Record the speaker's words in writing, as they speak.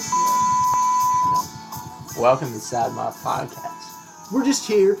Welcome to Sad Moth Podcast. We're just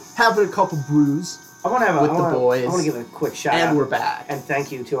here having a couple brews. I want to boys. I want to give a quick shout out. And we're back. And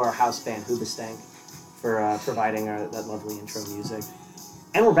thank you to our house band, Hoobastank, for providing that lovely intro music.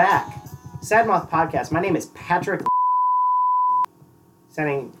 And we're back. Sad Moth Podcast. My name is Patrick.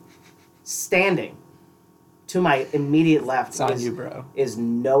 Standing to my immediate left is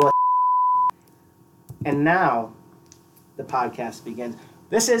Noah. And now the podcast begins.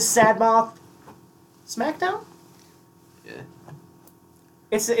 This is Sad Moth SmackDown? Yeah.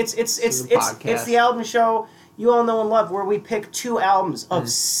 It's the album show you all know and love, where we pick two albums of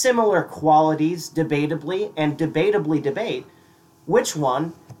similar qualities, debatably, and debatably debate which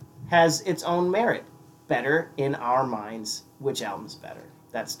one has its own merit. Better in our minds, which album's better.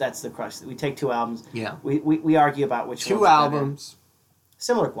 That's the crux. We take two albums. Yeah. We argue about which two one's albums. Better.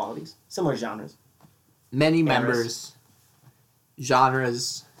 Similar qualities, similar genres. Many members,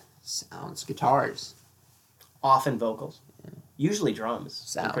 genres, sounds, guitars. Often vocals. Yeah. Usually drums.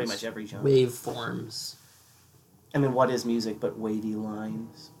 Sounds. Pretty much every genre. Waveforms. I mean, what is music but wavy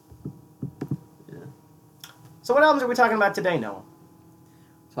lines? Yeah. So what albums are we talking about today, Noah?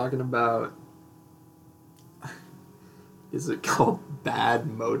 Talking about... Is it called Bad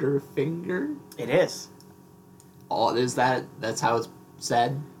Motor Finger? It is. Oh, that's how it's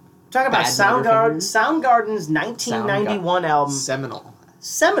said? We're talking about Soundgarden's 1991 album.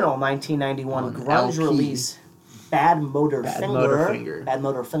 Seminal 1991 grunge LP. Release, Bad Motor Finger. Bad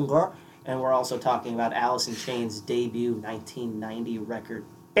Motor Finger. And we're also talking about Alice in Chains' debut 1990 record,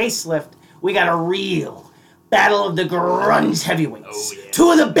 Facelift. We got a real battle of the grunge heavyweights. Oh, yeah.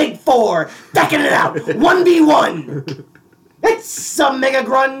 Two of the big four, decking it out, 1v1. It's a mega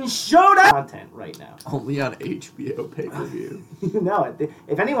grunge showdown. Content right now. Only on HBO pay-per-view. No,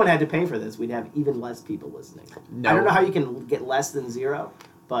 if anyone had to pay for this, we'd have even less people listening. No. I don't know how you can get less than zero,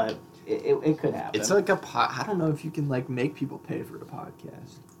 but it could happen. It's like I don't know if you can make people pay for a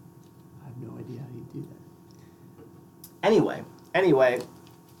podcast. I have no idea how you do that. Anyway,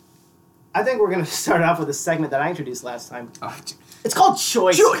 I think we're going to start off with a segment that I introduced last time. Oh, It's called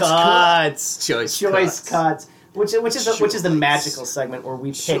Choice Cuts. Choice Cuts. Which is the magical segment where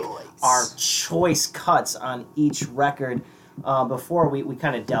we pick our choice cuts on each record before we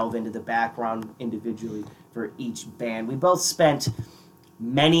kind of delve into the background individually for each band. We both spent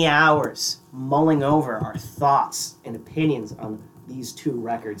many hours mulling over our thoughts and opinions on these two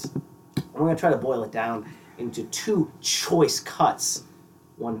records. We're going to try to boil it down into two choice cuts,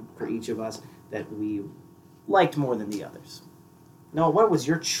 one for each of us, that we liked more than the others. Noah, what was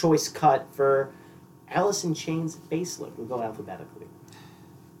your choice cut for Alice in Chains' Facelift? We'll go alphabetically.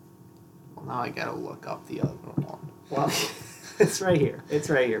 Well, now I gotta look up the other one. Well, it's right here. It's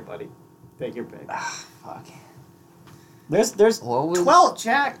right here, buddy. Take your pick. Fuck. There's 12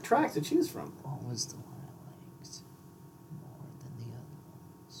 tracks to choose from. What was the one I liked more than the other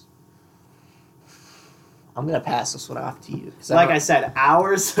ones? I'm gonna pass this one off to you. Like I said,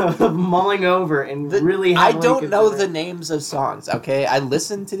 hours of mulling over and really I heavily don't know the considering. names of songs, okay? I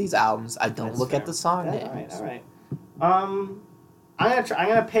listen to these albums. I don't That's look fair. at the song names. All right. I'm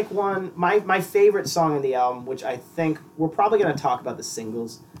gonna pick one. My favorite song in the album, which I think we're probably gonna talk about the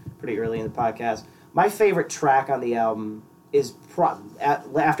singles pretty early in the podcast. My favorite track on the album is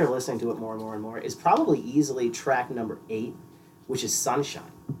after listening to it more and more, is probably easily track number 8, which is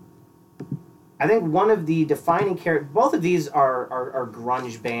Sunshine. I think one of the defining characters. Both of these are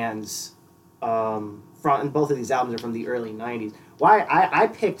grunge bands. And both of these albums are from the early '90s. Why I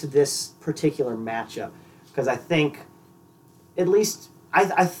picked this particular matchup because I think, at least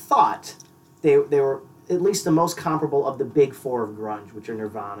I thought they were at least the most comparable of the big four of grunge, which are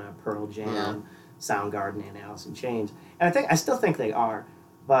Nirvana, Pearl Jam, Soundgarden, and Alice in Chains. And I still think they are,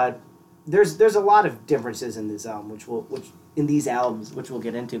 but there's a lot of differences in this album, which we'll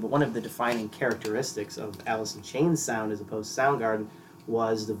get into. But one of the defining characteristics of Alice in Chains' sound as opposed to Soundgarden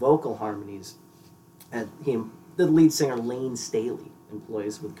was the vocal harmonies. And the lead singer Lane Staley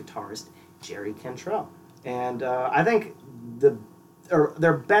employs with guitarist Jerry Cantrell. And I think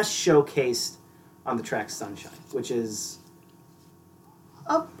they're best showcased on the track Sunshine, which is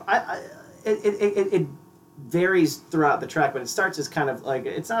it varies throughout the track, but it starts as kind of like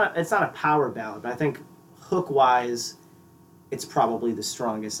it's not a power ballad, but I think hook wise it's probably the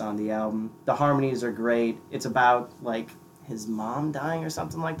strongest on the album. The harmonies are great. It's about like his mom dying or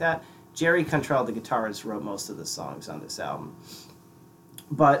something like that. Jerry Cantrell, the guitarist, wrote most of the songs on this album.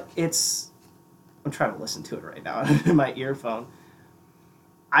 But I'm trying to listen to it right now in my earphone.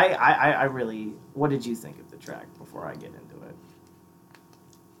 I really... What did you think of the track before I get into it?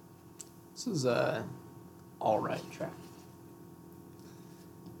 This is a alright track.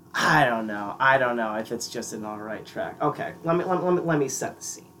 I don't know if it's just an alright track. Okay, let me set the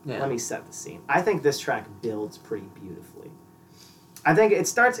scene. Yeah. Let me set the scene. I think this track builds pretty beautifully. I think it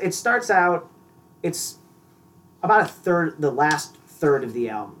starts out, it's about a third, the last third of the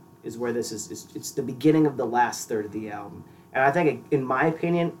album is where this is it's the beginning of the last third of the album. And I think, in my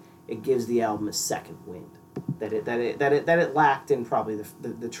opinion, it gives the album a second wind that it lacked in probably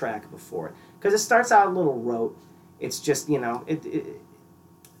the track before it. Because it starts out a little rote. It's just,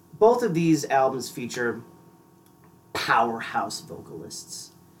 both of these albums feature powerhouse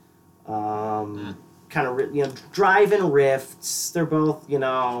vocalists. Kind of, driving riffs. They're both,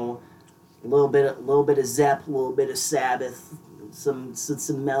 a little bit of Zepp, a little bit of Sabbath, some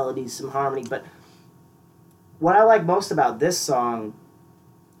melodies, some harmony. But what I like most about this song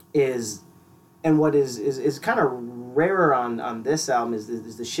is, and what is kind of rarer on this album,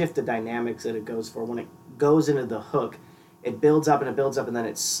 is the shift of dynamics that it goes for. When it goes into the hook, it builds up, and then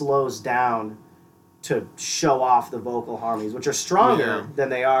it slows down to show off the vocal harmonies, which are stronger than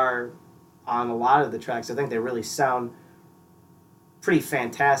they are on a lot of the tracks. I think they really sound pretty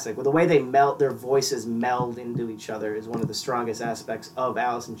fantastic. Well, the way their voices meld into each other is one of the strongest aspects of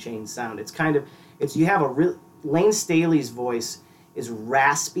Alice in Chains sound. You have Lane Staley's voice is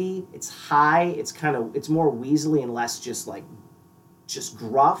raspy, it's high, it's more weaselly and less just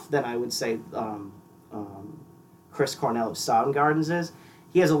gruff than I would say Chris Cornell of Soundgarden's is.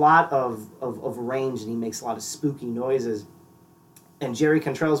 He has a lot of range, and he makes a lot of spooky noises. And Jerry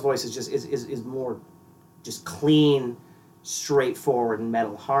Cantrell's voice is more just clean, straightforward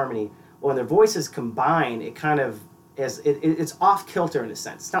metal harmony. When their voices combine, it kind of it's off kilter in a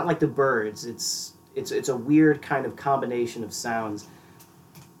sense. It's not like the Byrds. It's a weird kind of combination of sounds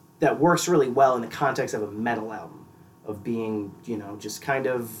that works really well in the context of a metal album, of being, just kind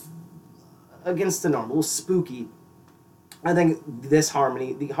of against the norm, a little spooky. I think this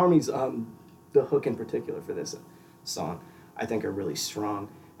harmony, the harmonies, the hook in particular for this song, I think are really strong.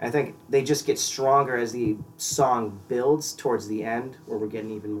 And I think they just get stronger as the song builds towards the end, where we're getting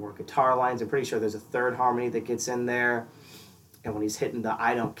even more guitar lines. I'm pretty sure there's a third harmony that gets in there. And when he's hitting the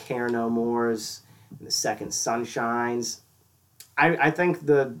I Don't Care No Mores, and the second Sunshines, I think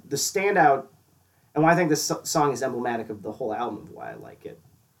the standout, and why I think this song is emblematic of the whole album, of why I like it,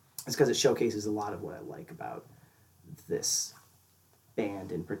 is because it showcases a lot of what I like about this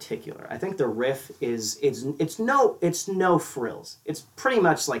band in particular. I think the riff it's no frills. It's pretty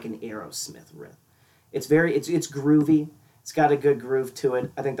much like an Aerosmith riff. It's groovy. It's got a good groove to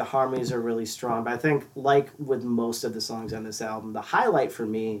it. I think the harmonies are really strong. But I think, like with most of the songs on this album, the highlight for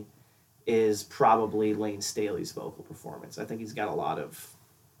me is probably Lane Staley's vocal performance. I think he's got a lot of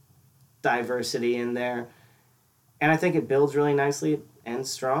diversity in there. And I think it builds really nicely. It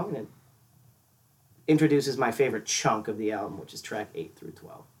ends strong, and it introduces my favorite chunk of the album, which is track 8 through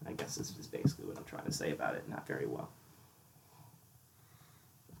 12. I guess this is basically what I'm trying to say about it. Not very well.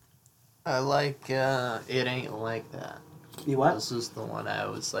 I like It Ain't Like That. You what? This is the one I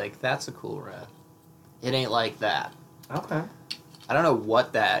was like, that's a cool riff. It Ain't Like That. Okay. I don't know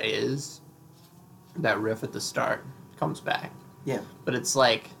what that is. That riff at the start comes back. Yeah. But it's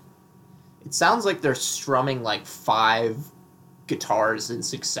like, it sounds like they're strumming like 5 guitars in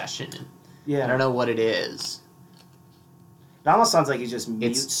succession. Yeah. I don't know what it is. It almost sounds like he's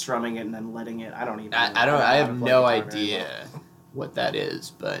just strumming it and then letting it. I don't even know. I have no idea what that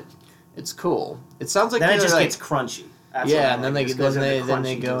is, but it's cool. It sounds like then it just gets crunchy. Yeah, and then they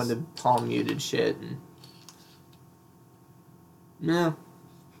go into palm muted shit. And yeah.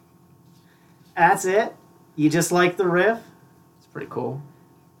 That's it? You just like the riff? It's pretty cool.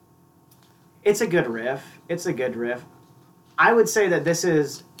 It's a good riff. I would say that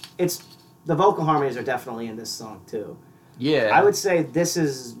the vocal harmonies are definitely in this song too. Yeah. I would say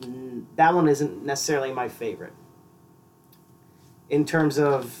that one isn't necessarily my favorite. In terms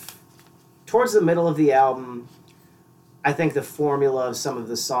of, towards the middle of the album, I think the formula of some of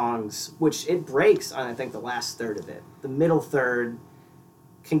the songs, which it breaks on, I think, the last third of it. The middle third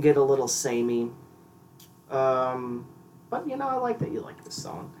can get a little samey. But, I like that you like this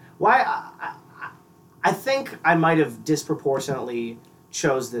song. Why? I think I might have disproportionately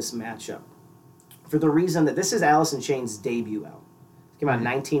chose this matchup for the reason that this is Alice in Chains' debut album. It came out in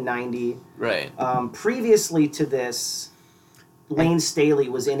 1990. Right. Previously to this, Lane Staley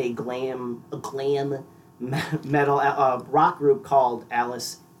was in a glam metal rock group called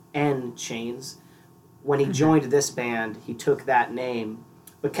Alice in Chains. When he joined this band, he took that name,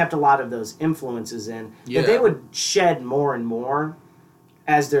 but kept a lot of those influences in. Yeah. That they would shed more and more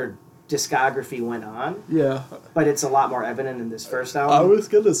as their discography went on. Yeah. But it's a lot more evident in this first album. I was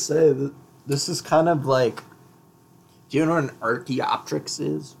going to say that this is kind of like... Do you know what an Archaeopteryx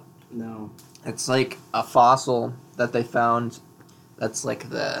is? No. It's like a fossil that they found. That's like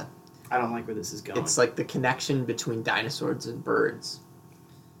the. I don't like where this is going. It's like the connection between dinosaurs and birds.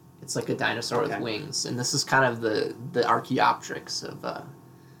 It's like a dinosaur with wings, and this is kind of the Archaeopteryx of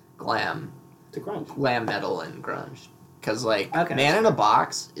glam. To grunge. Glam metal and grunge, because like Okay. Man in a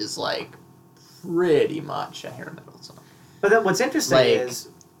Box is like pretty much a hair metal song. But then what's interesting Like, is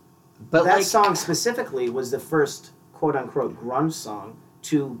But that like, song specifically was the first quote unquote grunge song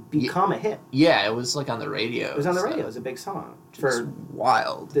to become a hit. yeah, it was like on the radio. It was on the radio. It was a big song For for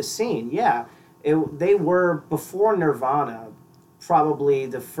wild. the scene. Yeah, they were before Nirvana, probably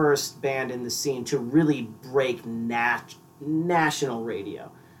the first band in the scene to really break national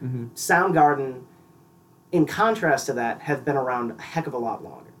radio. Mm-hmm. Soundgarden, in contrast to that, have been around a heck of a lot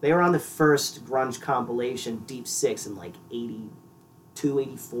longer. They were on the first grunge compilation, Deep Six, in like 82,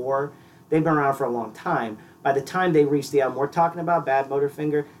 84. They've been around for a long time. By the time they reached the album we're talking about, Bad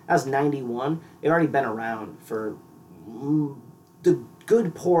Motorfinger, that was 91. They've already been around for the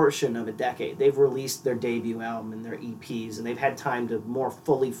good portion of a decade. They've released their debut album and their EPs, and they've had time to more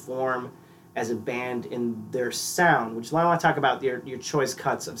fully form as a band in their sound, which is why I want to talk about your choice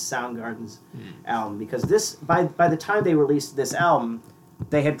cuts of Soundgarden's album, because this by the time they released this album,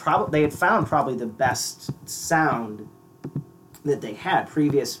 they had found probably the best sound that they had.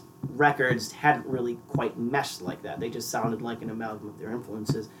 Previous records hadn't really quite meshed like that. They just sounded like an amalgam of their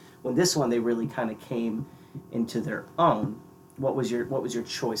influences. When this one, they really kind of came into their own. What was your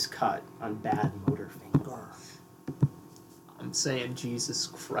choice cut on Bad Motorfinger? I'm saying Jesus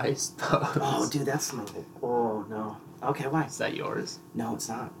Christ Pose. Oh, dude, that's my... Oh, no. Okay, why? Is that yours? No, it's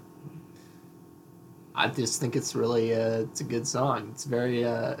not. I just think it's really it's a good song. It's very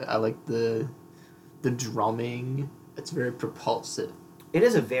I like the drumming. It's very propulsive. It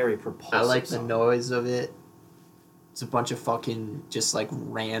is a very propulsive I like song. the noise of it. It's a bunch of fucking just like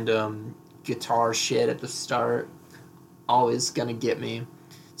random guitar shit at the start. Always gonna get me.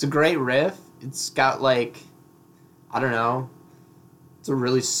 It's a great riff. It's got like, I don't know. It's a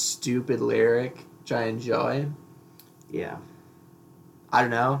really stupid lyric, which I enjoy. Yeah. I don't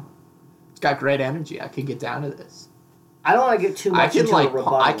know. It's got great energy. I could get down to this. I don't want to get too much into a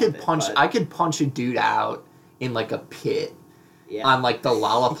rebuttal I could of it, punch. but- I could punch a dude out in like a pit Yeah. on like the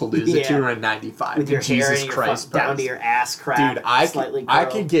Lollapalooza Yeah. tour in '95 With your Jesus hair and your Christ down pose. to your ass crack. Dude, I slightly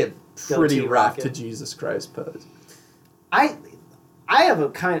could get pretty goatee rough rocket. to Jesus Christ pose. I have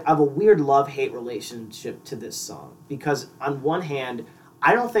a weird love-hate relationship to this song, because on one hand,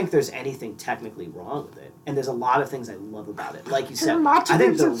 I don't think there's anything technically wrong with it, and there's a lot of things I love about it. Like you said, I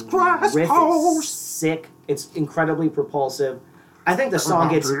think the riff is sick. It's incredibly propulsive. I think the song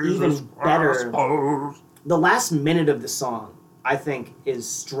gets even better. The last minute of the song, I think, is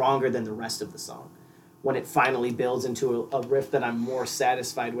stronger than the rest of the song, when it finally builds into a riff that I'm more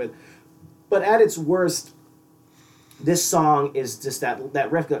satisfied with. But at its worst, this song is just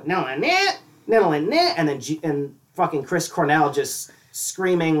that riff go no and then fucking Chris Cornell just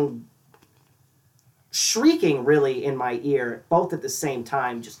screaming, shrieking really in my ear, both at the same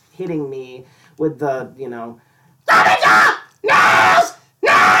time, just hitting me with the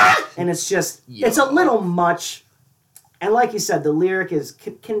and it's just it's a little much. And like you said, the lyric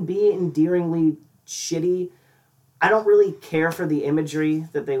can be endearingly shitty. I don't really care for the imagery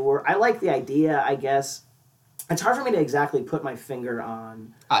that they were. I like the idea, I guess. It's hard for me to exactly put my finger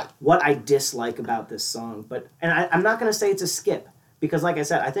on what I dislike about this song, I'm not going to say it's a skip, because like I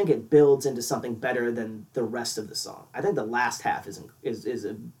said, I think it builds into something better than the rest of the song. I think the last half is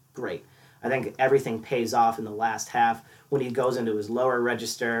great. I think everything pays off in the last half when he goes into his lower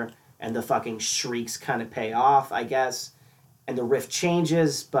register and the fucking shrieks kind of pay off, I guess, and the riff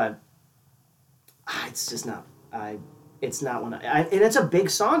changes, but it's just not. It's not one. And it's a big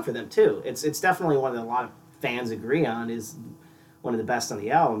song for them too. It's definitely one that a lot of fans agree on is one of the best on the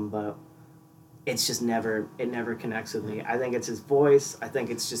album, but it's just never connects with me. I think it's his voice. I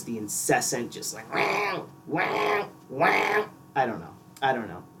think it's just the incessant, just like wah, wah, wah. I don't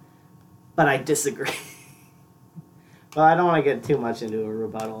know, but I disagree. Well, I don't want to get too much into a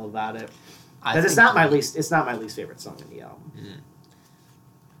rebuttal about it, because it's not my least favorite song in the album. Mm.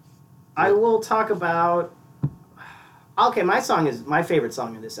 I will talk about. Okay, my favorite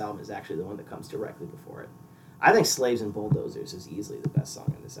song in this album is actually the one that comes directly before it. I think Slaves and Bulldozers is easily the best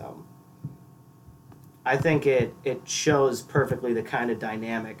song in this album. I think it shows perfectly the kind of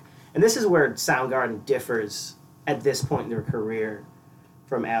dynamic. And this is where Soundgarden differs at this point in their career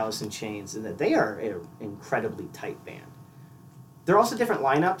from Alice in Chains, in that they are an incredibly tight band. They're also different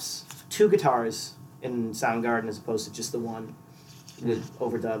lineups. 2 guitars in Soundgarden as opposed to just the one with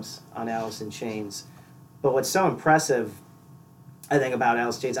overdubs on Alice in Chains. But what's so impressive I think about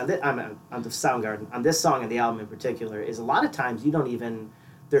Alice in Chains on the Soundgarden, on this song and the album in particular, is a lot of times you don't even,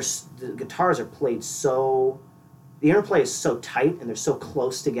 the guitars are played so, the interplay is so tight and they're so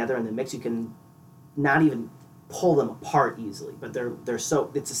close together in the mix, you can not even pull them apart easily, but they're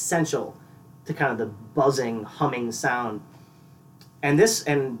so, it's essential to kind of the buzzing, humming sound. And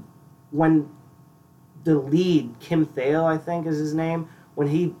when the lead, Kim Thale, I think is his name, when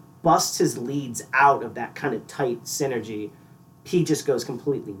he busts his leads out of that kind of tight synergy, he just goes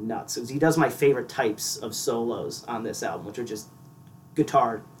completely nuts. He does my favorite types of solos on this album, which are just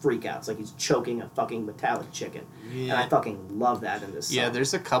guitar freakouts, like he's choking a fucking metallic chicken. Yeah. And I fucking love that in this song. Yeah,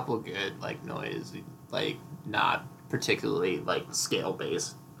 there's a couple good, like, noise, like, not particularly, like,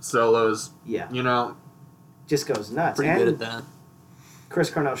 scale-based solos. Yeah. You know? Just goes nuts. Pretty good at that. Chris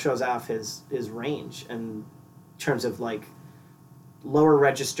Cornell shows off his range in terms of, like, lower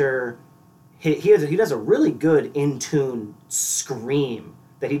register. He does a really good in-tune scream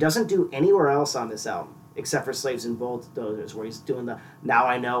that he doesn't do anywhere else on this album, except for Slaves and Bulldozers, where he's doing the "Now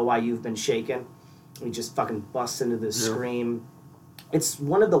I Know Why You've Been Shaken." He just fucking busts into this scream. It's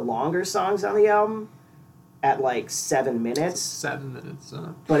one of the longer songs on the album, at like 7 minutes. 7 minutes,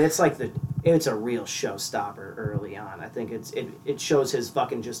 but it's like it's a real showstopper early on. I think it shows his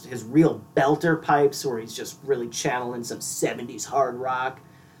fucking just his real belter pipes, where he's just really channeling some 70s hard rock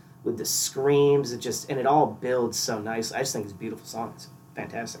with the screams. It all builds so nice. I just think it's a beautiful song. It's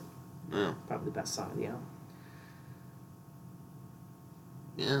fantastic. Yeah. Probably the best song of the album.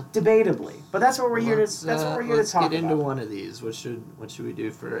 Yeah. Debatably, but that's what we're here to. That's what we're here to talk about. Let's get into one of these. What should we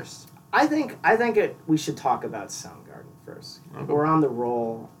do first? I think we should talk about Soundgarden first. Okay. We're on the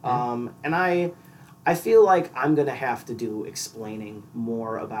roll, and I feel like I'm gonna have to do explaining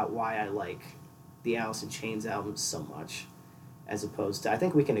more about why I like the Alice in Chains album so much, as opposed to, I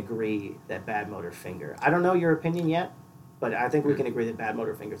think we can agree that Bad Motor Finger. I don't know your opinion yet, but I think we can agree that Bad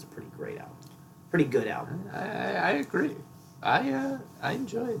Motor Finger is a pretty great album, pretty good album. I agree. I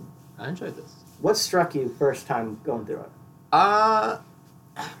enjoyed this. What struck you first time going through it?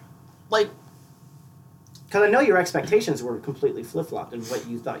 Like, because I know your expectations were completely flip-flopped in what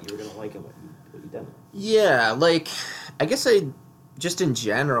you thought you were going to like and what you didn't. Yeah, like, I guess just in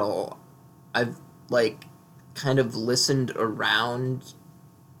general, I've, like, kind of listened around,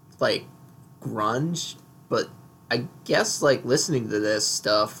 like, grunge, but I guess, like, listening to this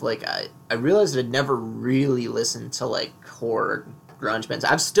stuff, like, I realized I'd never really listened to, like, core grunge bands.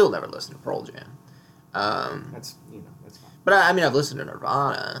 I've still never listened to Pearl Jam. That's fine. But, I mean, I've listened to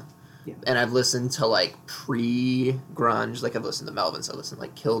Nirvana. Yeah. And I've listened to, like, pre-grunge. Like, I've listened to Melvins. I've listened to,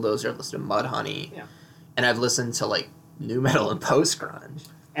 like, Killdozer. I've listened to Mudhoney. Yeah. And I've listened to, like, nu metal and post-grunge.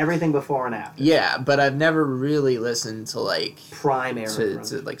 Everything before and after. Yeah, but I've never really listened to, like... Prime era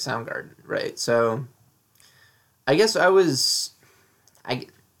to like, Soundgarden, right? So, I guess I was... I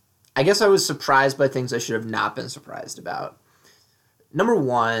guess I was surprised by things I should have not been surprised about. Number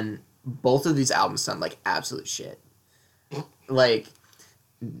one, both of these albums sound like absolute shit. Like...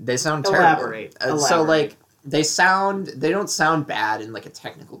 They sound terrible. Elaborate. So, like, they don't sound bad in, like, a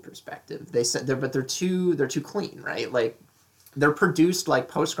technical perspective. But they're too clean, right? Like, they're produced like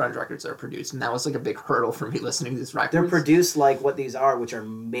post-grunge records are produced, and that was, like, a big hurdle for me listening to these records. They're produced like what these are, which are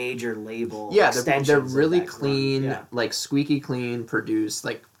major label extensions. They're really clean, like, squeaky clean, produced,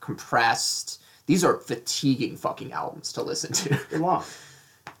 like, compressed. These are fatiguing fucking albums to listen to. They're long.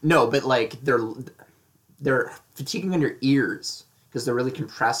 No, but, like, they're fatiguing on your ears. Because they're really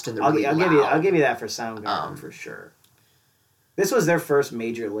compressed and they're really loud. I'll give you that for Soundgarden for sure. This was their first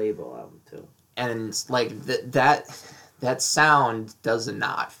major label album too. And like that sound does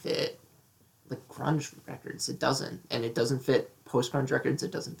not fit like grunge records. It doesn't, and it doesn't fit post grunge records.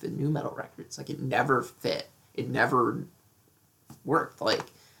 It doesn't fit nu metal records. Like it never fit. It never worked. Like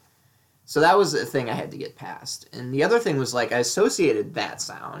so that was a thing I had to get past. And the other thing was like I associated that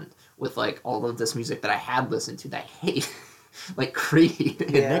sound with like all of this music that I had listened to that I hate. Like Creed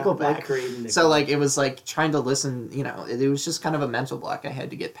and Nickelback. Like Creed and Nickelback. So, like, it was, like, trying to listen, you know, it was just kind of a mental block I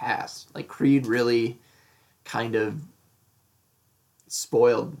had to get past. Like, Creed really kind of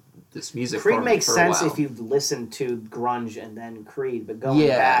spoiled this music Creed for makes for sense a while. if you listen to grunge and then Creed, but going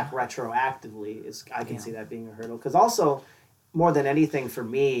back retroactively, I can see that being a hurdle. Because also, more than anything for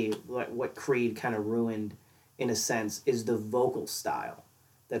me, what Creed kind of ruined, in a sense, is the vocal style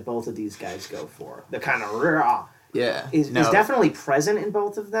that both of these guys go for. The kind of raw... is definitely present in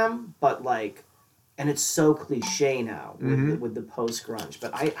both of them, but like, and it's so cliche now with the post grunge.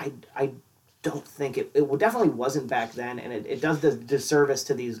 But I don't think it definitely wasn't back then, and it does the disservice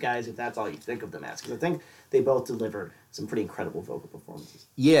to these guys if that's all you think of them as. Because I think they both delivered some pretty incredible vocal performances.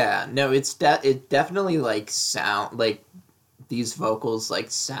 Yeah, no, it definitely like sound like these vocals like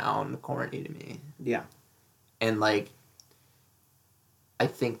sound corny to me. Yeah. And like I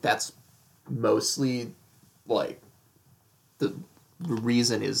think that's mostly like the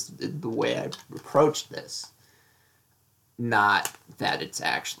reason is the way I approached this. Not that it's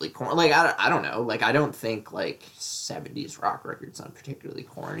actually corny. Like, I don't know. Like, I don't think, like, 70s rock records sound particularly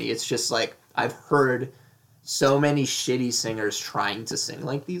corny. It's just, like, I've heard so many shitty singers trying to sing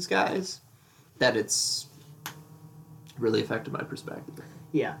like these guys that it's really affected my perspective.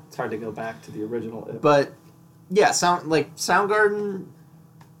 Yeah, it's hard to go back to the original. But, yeah, Soundgarden,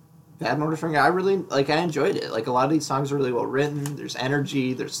 Badmotorfinger, I enjoyed it. Like, a lot of these songs are really well written. There's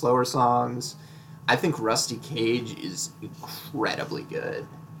energy. There's slower songs. I think Rusty Cage is incredibly good.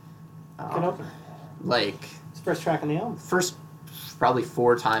 Good opener. Like... It's the first track on the album. First, probably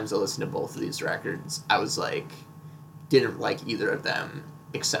 4 times I listened to both of these records, I was like... Didn't like either of them,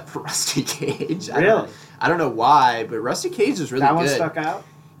 except for Rusty Cage. Really? I don't know why, but Rusty Cage is really good. That one stuck out?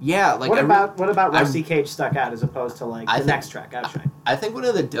 Yeah. Like, what about Rusty Cage stuck out as opposed to, like, the next track, Outshine? I think one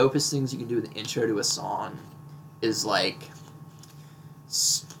of the dopest things you can do with the intro to a song is, like...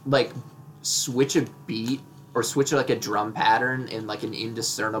 switch a beat or switch like a drum pattern in like an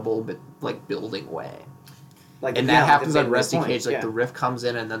indiscernible but like building way. Like, and that happens on Rusty Cage. Like the riff comes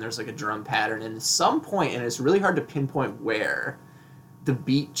in and then there's like a drum pattern, and at some point, and it's really hard to pinpoint where, the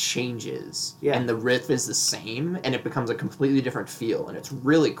beat changes and the riff is the same and it becomes a completely different feel, and it's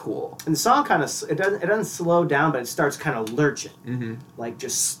really cool. And the song kind of it doesn't slow down, but it starts kind of lurching, like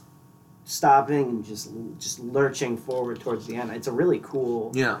just stopping and just lurching forward towards the end. It's a really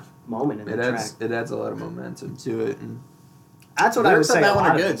cool moment in the track. It adds a lot of momentum to it, and that's what I would say. That one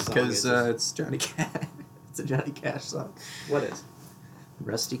are good because it's Johnny Cash. It's a Johnny Cash song. What is?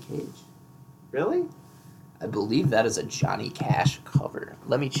 Rusty Cage. Really? I believe that is a Johnny Cash cover.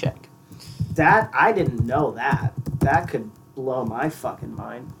 Let me check. That I didn't know that. That could blow my fucking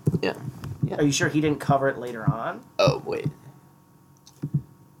mind. Yeah. Are you sure he didn't cover it later on? Oh wait.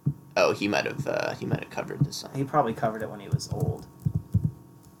 Oh, he might have covered this song. He probably covered it when he was old.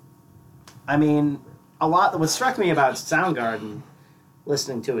 I mean, what struck me about Soundgarden,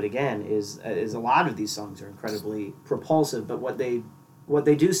 listening to it again, is a lot of these songs are incredibly propulsive, but what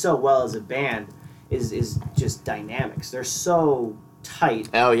they do so well as a band is just dynamics. They're so tight.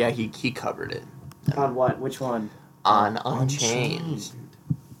 Oh yeah, he covered it. On what? Which one? On Unchained.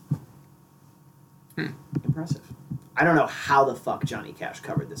 Impressive. I don't know how the fuck Johnny Cash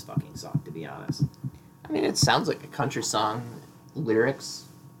covered this fucking song, to be honest. I mean, it sounds like a country song. Lyrics?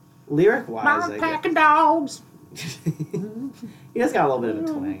 Lyric-wise, I pack of dogs. He has got a little bit of a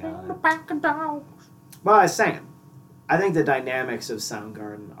twang on it. Pack of dogs. Well, I was saying, I think the dynamics of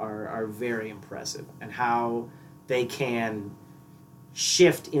Soundgarden are very impressive, and how they can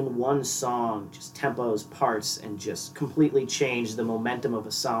shift in one song, just tempos, parts, and just completely change the momentum of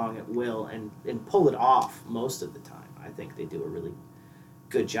a song at will and pull it off most of the time. I think they do a really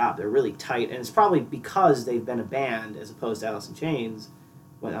good job. They're really tight, and it's probably because they've been a band as opposed to Alice in Chains.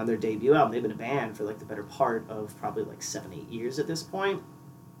 When on their debut album, they've been a band for like the better part of probably like 7-8 years at this point.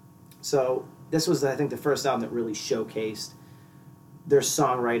 So this was, I think, the first album that really showcased their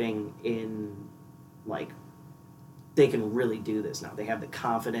songwriting in, like, they can really do this now. They have the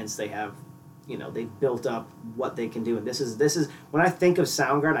confidence. They have, they've built up what they can do. And this is when I think of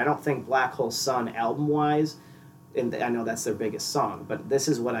Soundgarden, I don't think Black Hole Sun album wise, and I know that's their biggest song, but this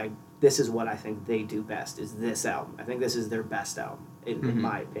is what I think they do best. Is this album? I think this is their best album in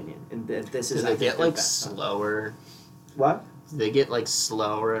my opinion. And this is. Do they get like slower? What? Do they get like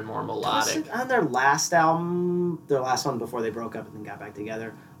slower and more melodic? On their last album, their last one before they broke up and then got back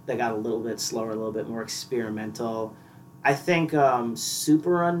together, they got a little bit slower, a little bit more experimental. I think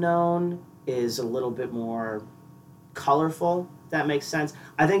Super Unknown is a little bit more colorful, if that makes sense.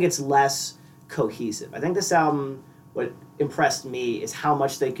 I think it's less cohesive. I think this album, what impressed me is how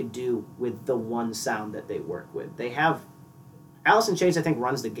much they could do with the one sound that they work with. They have Alice in Chains, I think,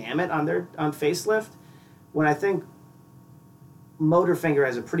 runs the gamut on Facelift, when I think Motorfinger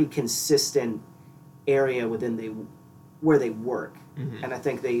has a pretty consistent area within where they work. Mm-hmm. And I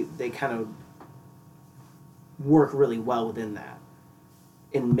think they kind of work really well within that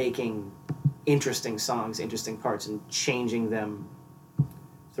in making interesting songs, interesting parts, and changing them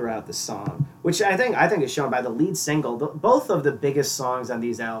throughout the song, which I think is shown by the lead single. Both of the biggest songs on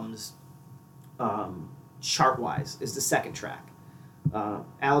these albums, chart-wise, is the second track.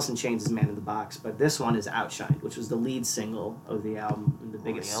 Alice in Chains is Man in the Box, but this one is Outshined, which was the lead single of the album and the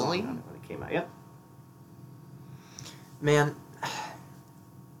biggest song on it when it came out. Yep. Man,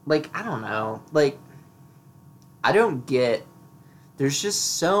 like, I don't know. Like, I don't get... There's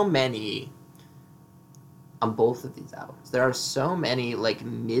just so many on both of these albums. There are so many like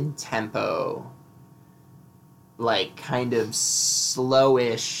mid-tempo, like kind of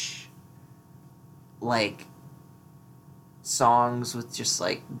slowish, like songs with just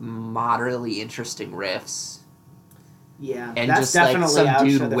like moderately interesting riffs. Yeah, And that's just like definitely some Outshine,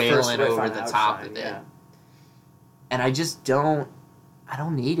 dude the first wailing riff over on the Outshine, top of it. yeah. And I just don't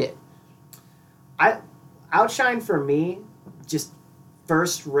need it. Outshine for me, just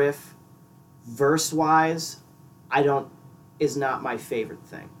first riff, verse wise, is not my favorite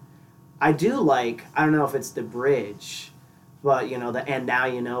thing. I do like, I don't know if it's the bridge, but the and now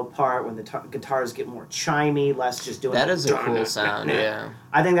you know part when the guitars get more chimey, less just doing That is a cool sound, yeah.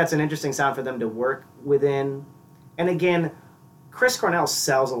 I think that's an interesting sound for them to work within. And again, Chris Cornell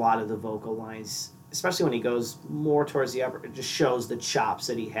sells a lot of the vocal lines, especially when he goes more towards the upper. It just shows the chops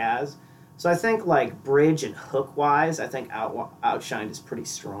that he has. So I think like bridge and hook wise, I think Outshine is pretty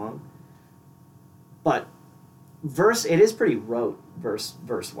strong. But verse, it is pretty rote verse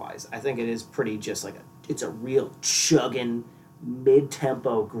wise. I think it is pretty just like it's a real chugging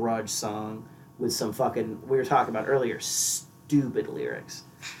mid-tempo grudge song with some fucking, we were talking about earlier, stupid lyrics.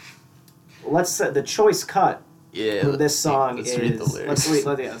 Let's say the choice cut. Yeah, This song let's is. read the lyrics.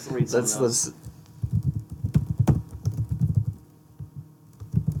 Let's read some of those.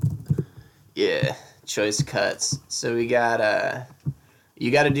 Yeah, choice cuts. So we got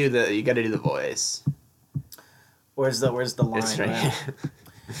you got to do the voice. Where's the line? It's right man? here.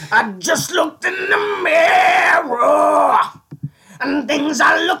 I just looked in the mirror and things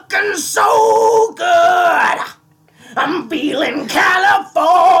are looking so good. I'm feeling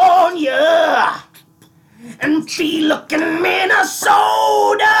California and feel looking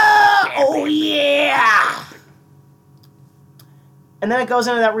Minnesota. Oh yeah. And then it goes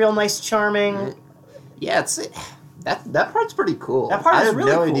into that real nice, charming. Yeah, that part's pretty cool. That part I is have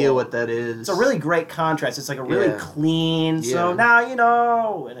really no cool. idea what that is. It's a really great contrast. It's like a really Yeah. clean. So Yeah. now you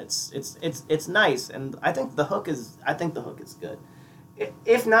know, and it's nice. And I think the hook is good.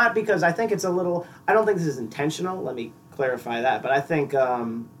 If not, because I think it's a little. I don't think this is intentional. Let me clarify that. But I think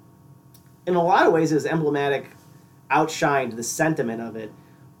in a lot of ways it was emblematic, outshined the sentiment of it,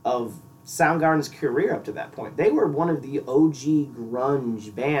 of Soundgarden's career up to that point. They were one of the OG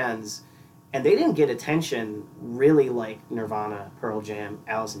grunge bands, and they didn't get attention really like Nirvana, Pearl Jam,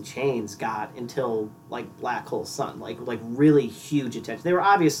 Alice in Chains got until like Black Hole Sun, like really huge attention. They were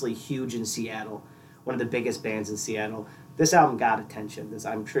obviously huge in Seattle, one of the biggest bands in Seattle. This album got attention.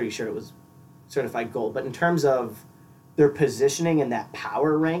 I'm pretty sure it was certified gold. But in terms of their positioning in that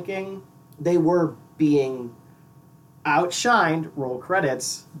power ranking, they were being outshined, roll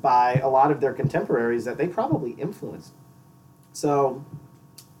credits, by a lot of their contemporaries that they probably influenced. So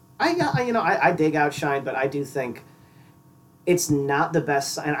I dig Outshine, but I do think it's not the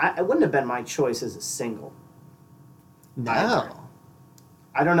best, and it wouldn't have been my choice as a single. No. Either.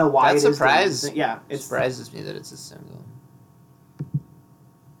 I don't know why That it surprised. is. Yeah, It surprises me that it's a single.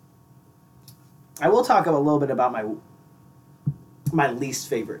 I will talk a little bit about my least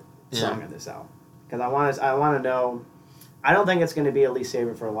favorite song on this album, because I want to know. I don't think it's going to be a least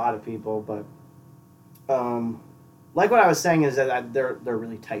favorite for a lot of people, but like what I was saying is that they're a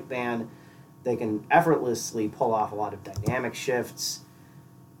really tight band. They can effortlessly pull off a lot of dynamic shifts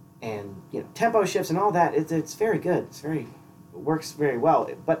and tempo shifts and all that. It's very good. It works very well.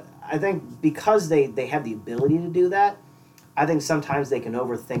 But I think because they have the ability to do that, I think sometimes they can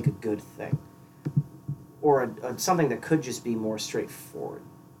overthink a good thing or something that could just be more straightforward,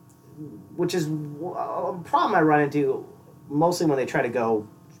 which is a problem I run into mostly when they try to go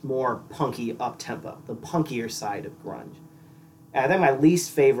more punky up-tempo, the punkier side of grunge. And I think my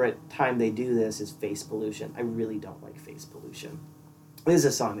least favorite time they do this is Face Pollution. I really don't like Face Pollution. This is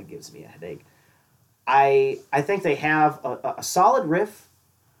a song that gives me a headache. I think they have a solid riff.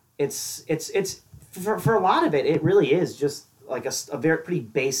 It's for a lot of it, it really is just like a very pretty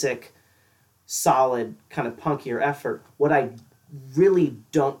basic, solid kind of punkier effort. What I really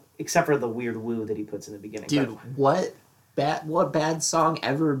don't, except for the weird woo that he puts in the beginning. Dude, what bad song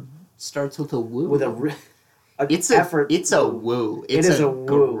ever starts with a woo? With It's effort. It's a woo. It's a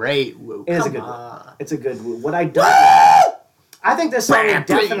woo. Great woo. It is a Come good on. woo. It's a good woo. What I don't, I think this song would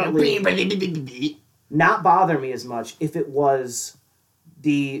definitely not bother me as much if it was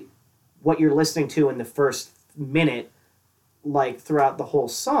what you're listening to in the first minute, like throughout the whole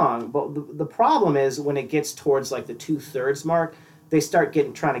song. But the problem is when it gets towards like the 2/3 mark, they start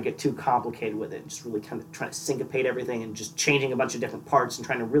trying to get too complicated with it, just really kind of trying to syncopate everything and just changing a bunch of different parts and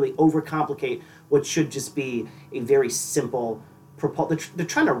trying to really overcomplicate what should just be a very simple they're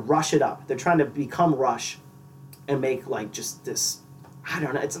trying to rush it up. They're trying to become Rush and make like just this I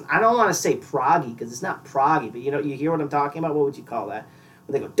don't know. I don't want to say proggy because it's not proggy, but you hear what I'm talking about. What would you call that?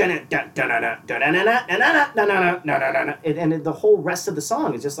 When they go and the whole rest of the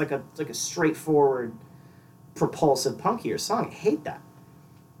song is just like a straightforward, propulsive, punkier song. I hate that.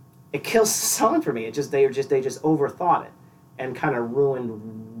 It kills the song for me. They just overthought it and kind of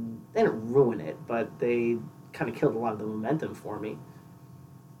ruined. They didn't ruin it, but they kind of killed a lot of the momentum for me.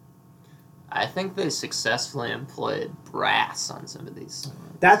 I think they successfully employed brass on some of these songs.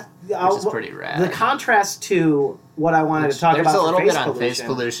 Which is pretty rad. The contrast to what I wanted to talk about. There's a little bit on Face Face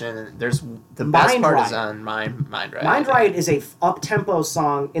Pollution. And there's the best part is on Mind Riot. Mind Riot is a up-tempo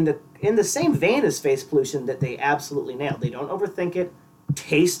song in the same vein as Face Pollution that they absolutely nailed. They don't overthink it.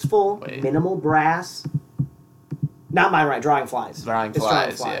 Tasteful, minimal brass. Not Mind Riot. Drawing Flies. Drawing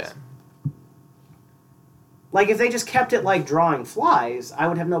Flies. Yeah. Like, if they just kept it like Drawing Flies, I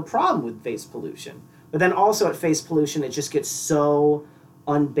would have no problem with Face Pollution. But then also at Face Pollution, it just gets so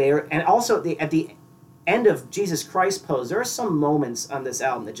unbearable. And also at the end of Jesus Christ Pose, there are some moments on this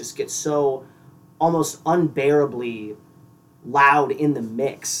album that just get so almost unbearably loud in the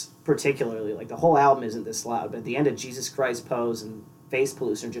mix, particularly. Like, the whole album isn't this loud, but at the end of Jesus Christ Pose and Face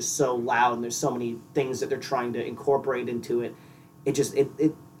Pollution are just so loud, and there's so many things that they're trying to incorporate into it.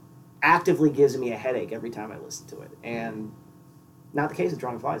 It actively gives me a headache every time I listen to it. And not the case with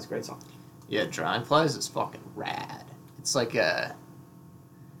Drawing Flies. It's a great song. Yeah, Drawing Flies is fucking rad. It's like I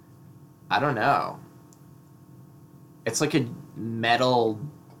don't know. It's like a metal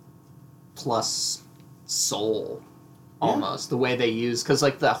plus soul, almost, the way they use... Because,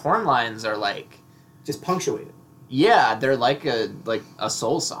 like, the horn lines are, like... Just punctuated. Yeah, they're like a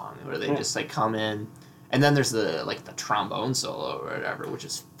soul song, where they just, like, come in... And then there's the trombone solo or whatever, which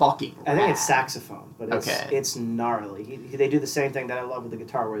is fucking rad. I think it's saxophone, but it's gnarly. They do the same thing that I love with the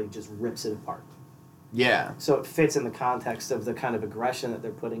guitar, where he just rips it apart. Yeah. So it fits in the context of the kind of aggression that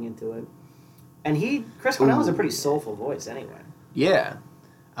they're putting into it. And Chris Cornell has a pretty soulful voice anyway. Yeah.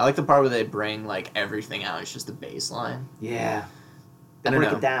 I like the part where they bring, like, everything out. It's just the bass line. Yeah. They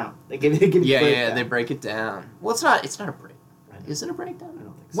break it down. They give you breakdown. They break it down. Well, it's not a break. Is it a breakdown? I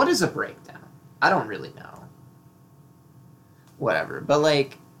don't think so. What is a breakdown? I don't really know. Whatever. But,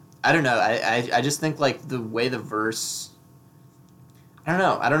 like, I don't know. I just think, like, the way the verse... I don't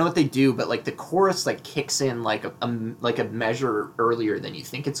know. I don't know what they do, but, like, the chorus, like, kicks in, like, a measure earlier than you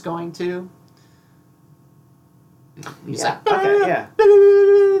think it's going to. He's like... Okay, yeah.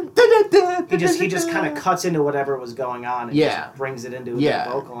 He just kind of cuts into whatever was going on and just brings it into the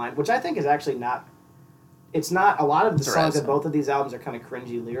vocal line, which I think is actually not... It's not... A lot of the songs on both of these albums are kind of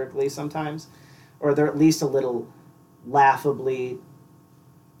cringy lyrically sometimes. Or they're at least a little laughably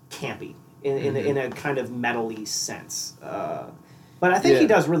campy in a kind of metal-y sense. But I think he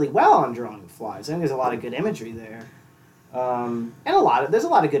does really well on Drawing Flies. I think there's a lot of good imagery there. And there's a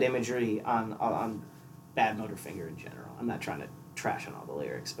lot of good imagery on Bad Motorfinger in general. I'm not trying to trash on all the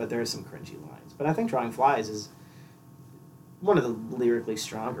lyrics, but there are some cringy lines. But I think Drawing Flies is one of the lyrically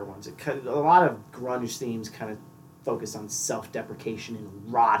stronger ones. A lot of grunge themes kind of focus on self-deprecation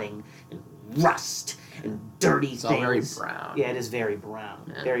and rotting and rust and dirty things. It's all very brown. Yeah, it is very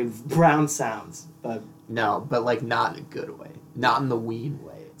brown. Yeah. Very brown sounds. But like, not in a good way. Not in the weed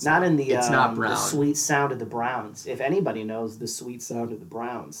way. It's not brown. The sweet sound of the Browns. If anybody knows the sweet sound of the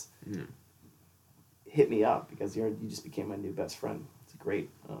Browns, hit me up, because you just became my new best friend. It's a great...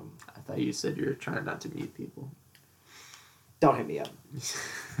 I thought you said you were trying not to meet people. Don't hit me up.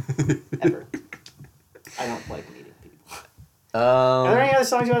 Ever. I don't like meeting people. Are there any other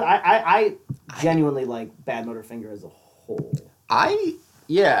songs you want? I genuinely like Bad Motorfinger as a whole. I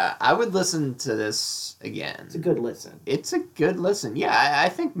would listen to this again. It's a good listen. Yeah, I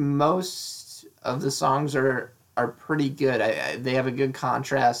think most of the songs are pretty good. They have a good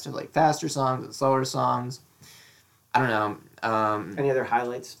contrast of, like, faster songs and slower songs. I don't know. Any other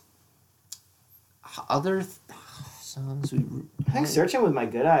highlights? Other songs I think Searching with My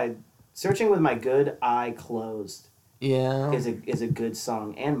Good Eye Closed is a good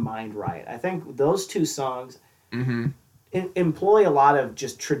song, and Mind Riot. I think those two songs employ a lot of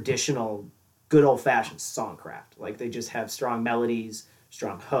just traditional, good old-fashioned songcraft. Like, they just have strong melodies,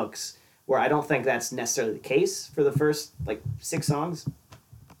 strong hooks, where I don't think that's necessarily the case for the first, like, 6 songs.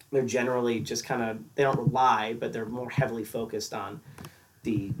 They're generally just kind of, they don't rely, but they're more heavily focused on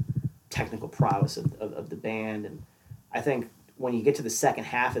the technical prowess of the band. And I think when you get to the second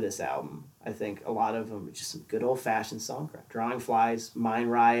half of this album, I think a lot of them are just some good old-fashioned songcraft. Drawing Flies,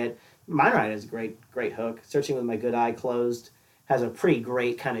 Mind Riot. Mind Riot has a great hook. Searching with My Good Eye Closed has a pretty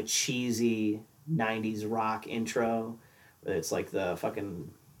great kind of cheesy 90s rock intro. It's like the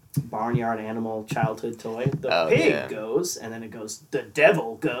fucking barnyard animal childhood toy. The pig goes, and then it goes, the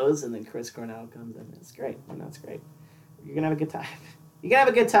devil goes, and then Chris Cornell comes in. It's great. That's great. You're gonna have a good time. You're gonna have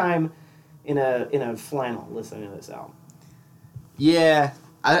a good time in a flannel listening to this album. Yeah,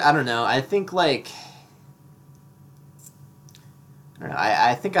 I don't know. I think like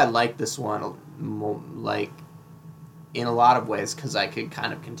I think I like this one more, like in a lot of ways because I could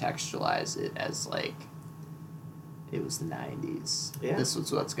kind of contextualize it as like it was the 90s. Yeah. This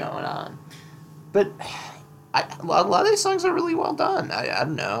was what's going on. But a lot of these songs are really well done. I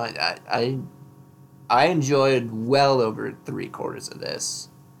don't know. I enjoyed well over 3/4 of this.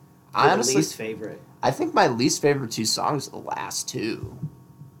 I honestly, least favorite. I think my least favorite 2 songs are the last 2.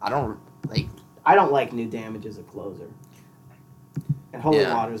 I don't like New Damage as a closer. And Holy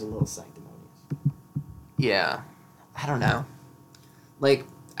Water is a little sanctimonious. Yeah. I don't know. Like,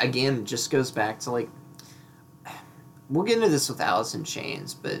 again, it just goes back to, like, we'll get into this with Alice in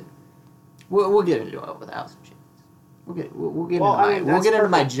Chains, but we'll get into it with Alice in Chains. We'll get into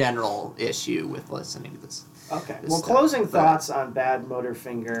my general issue with listening to this. Okay. Closing thoughts on Bad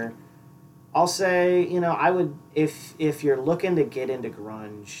Motorfinger. I'll say, I would, if you're looking to get into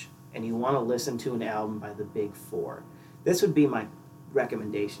grunge and you want to listen to an album by the Big Four, this would be my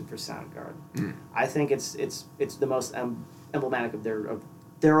recommendation for Soundgarden. I think it's the most emblematic of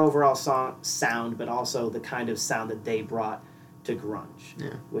their overall sound, but also the kind of sound that they brought to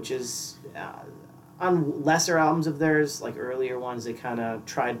grunge, which is on lesser albums of theirs, like earlier ones, they kind of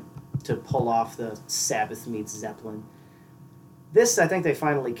tried to pull off the Sabbath meets Zeppelin. This, I think they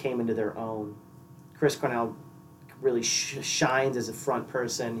finally came into their own. Chris Cornell really shines as a front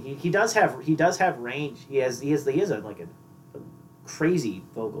person. He does have range. He has a crazy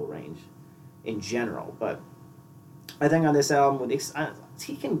vocal range in general, but I think on this album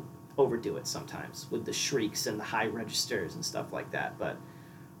he can overdo it sometimes with the shrieks and the high registers and stuff like that, but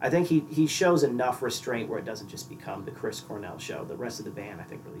I think he shows enough restraint where it doesn't just become the Chris Cornell show. The rest of the band, I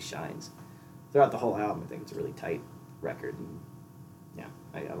think, really shines throughout the whole album. I think it's a really tight record, and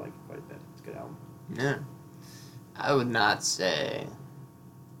I like it quite a bit. It's a good album. Yeah. I would not say,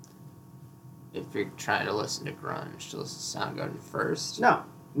 if you're trying to listen to grunge, to listen to Soundgarden first. No.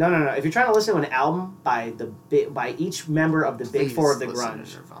 If you're trying to listen to an album by each member of the Big Four of the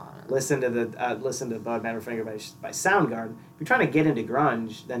grunge, listen to Bad Motorfinger by Soundgarden. If you're trying to get into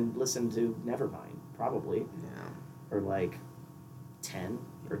grunge, then listen to Nevermind, probably. Yeah. Or like 10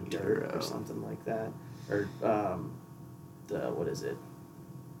 or Dirt or something like that. Or what is it?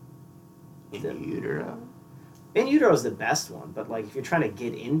 In Utero. In Utero is the best one, but like if you're trying to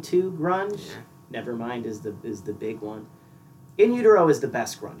get into grunge, Nevermind is the big one. In Utero is the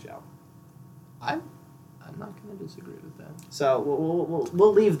best grunge album. I'm not going to disagree with that. So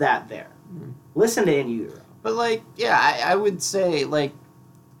we'll leave that there. Mm-hmm. Listen to In Utero. But like, I would say like,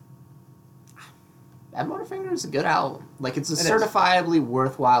 Bad Motorfinger is a good album. Like it's a certifiably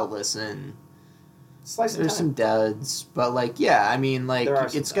worthwhile listen. There's some duds, but like, I mean, like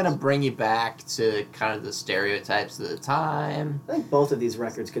it's gonna bring you back to kind of the stereotypes of the time. I think both of these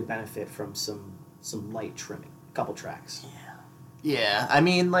records could benefit from some light trimming. A couple tracks. Yeah. I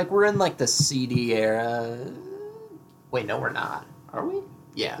mean, like we're in like the CD era. Wait, no, we're not. Are we?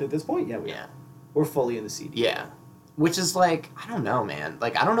 Yeah. At this point, we are. We're fully in the CD. Yeah. Which is like, I don't know, man.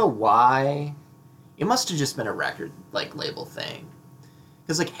 Like I don't know why. It must have just been a record like label thing.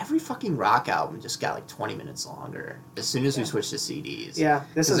 Because, like, every fucking rock album just got, like, 20 minutes longer as soon as we switched to CDs. Yeah.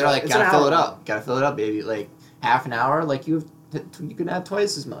 Because they're like, gotta fill it up. Gotta fill it up, baby. Like, half an hour, like, you can add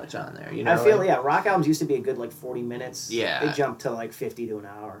twice as much on there, you know? I feel, rock albums used to be a good, like, 40 minutes. Yeah. They jumped to, like, 50 to an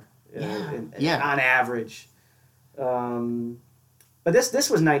hour. Yeah. On average. But this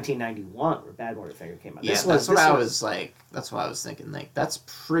was 1991 where Bad Motorfinger came out. Yeah, that's what I was thinking. Like, that's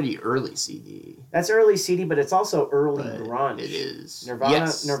pretty early CD. That's early CD, but it's also early grunge. It is. Nirvana.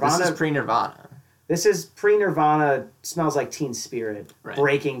 This is pre-Nirvana. This is pre-Nirvana, Smells Like Teen Spirit,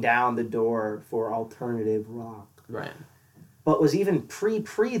 breaking down the door for alternative rock. Right. But was even pre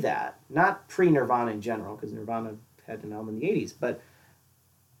that. Not pre-Nirvana in general, because Nirvana had an album in the 80s, but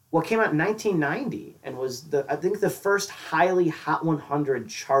what came out in 1990 and was I think the first highly Hot 100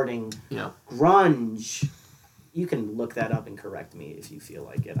 charting grunge. You can look that up and correct me if you feel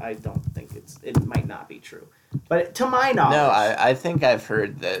like it. I don't think it might not be true. But to my knowledge... No, I think I've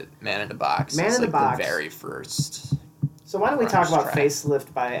heard that Man in the Box is the very first. So why don't we talk about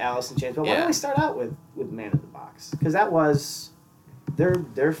Facelift by Alice in Chains? But why don't we start out with Man in the Box? Because that was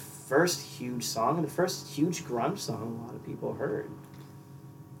their first huge song and the first huge grunge song a lot of people heard.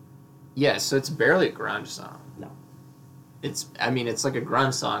 Yeah, so it's barely a grunge song. No. It's like a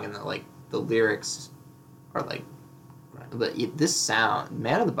grunge song and the lyrics are like grunge but this sound,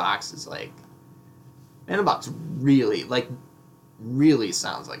 Man in the Box is like, Man in the Box really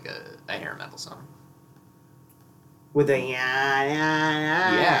sounds like a hair metal song. With the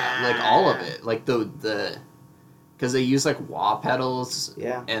Yeah, like all of it, like the because they use like wah pedals.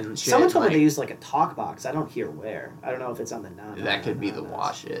 Yeah. And shit. Someone told me they use like a talk box. I don't hear where. I don't know if it's on the That could be the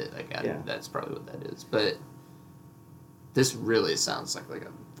wah shit. Like that's probably what that is. But this really sounds like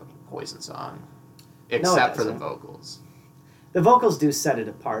a fucking Poison song, except for the vocals. The vocals do set it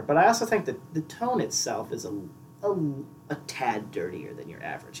apart, but I also think that the tone itself is a tad dirtier than your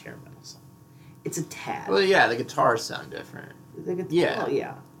average hair metal song. It's a tad. Well, yeah, the guitars sound different. Yeah. Well,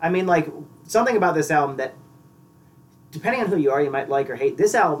 yeah. I mean, like, something about this album that, depending on who you are, you might like or hate.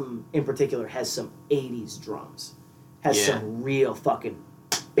 This album, in particular, has some 80s drums. Has some real fucking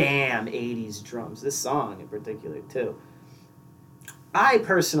bam 80s drums. This song, in particular, too. I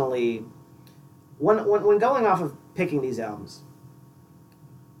personally, when going off of picking these albums,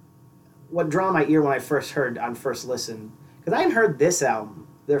 what drew my ear when I first heard on first listen, because I hadn't heard this album,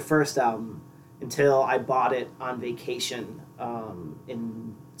 their first album, until I bought it on vacation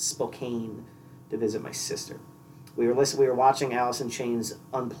in Spokane to visit my sister. We were watching Alice in Chains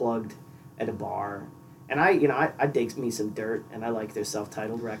Unplugged at a bar, and I dig me some Dirt, and I like their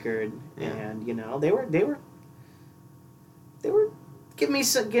self-titled record, and they were give me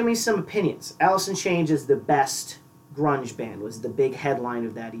some opinions. Alice in Chains is the best grunge band, was the big headline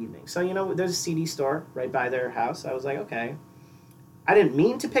of that evening. So there's a CD store right by their house. I was like, okay. I didn't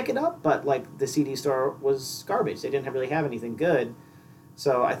mean to pick it up, but like the CD store was garbage. They didn't really have anything good,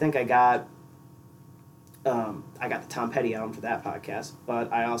 so I think I got the Tom Petty album for that podcast.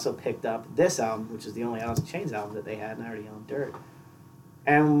 But I also picked up this album, which is the only Alice in Chains album that they had, and I already owned Dirt.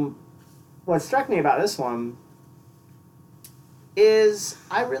 And what struck me about this one is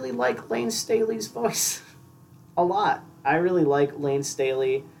I really like Lane Staley's voice a lot. I really like Lane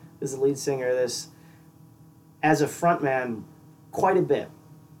Staley as the lead singer of this, as a frontman, quite a bit.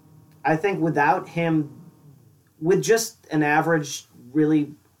 I think without him, with just an average,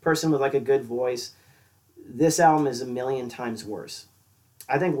 really person with like a good voice, this album is a million times worse.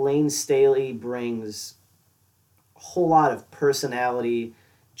 I think Lane Staley brings a whole lot of personality,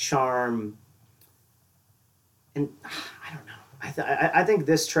 charm, and I don't know. I think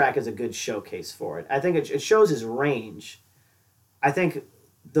this track is a good showcase for it. I think it shows his range. I think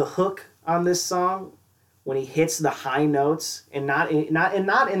the hook on this song, when he hits the high notes, and not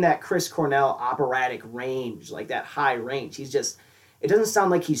in that Chris Cornell operatic range, like that high range. It doesn't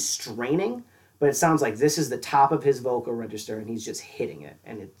sound like he's straining, but it sounds like this is the top of his vocal register, and he's just hitting it,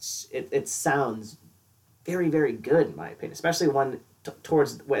 and it sounds very, very good in my opinion, especially when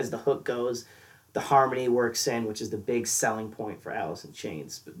towards as the hook goes, the harmony works in, which is the big selling point for Alice in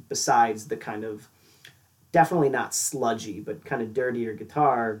Chains. Besides the kind of definitely not sludgy, but kind of dirtier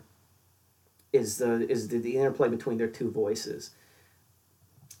guitar. Is the interplay between their two voices.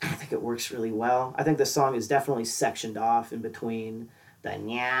 I think it works really well. I think the song is definitely sectioned off in between the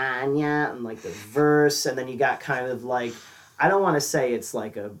nya nya and like the verse, and then you got kind of like, I don't want to say it's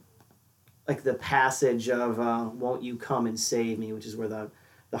like the passage of "Won't You Come and Save Me," which is where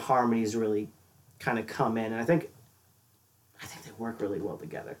the harmonies really kind of come in, and I think they work really well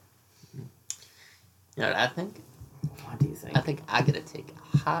together. I think. What do you think? I think I gotta take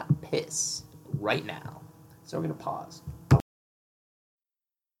a hot piss right now. So we're going to pause.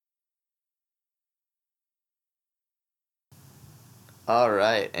 All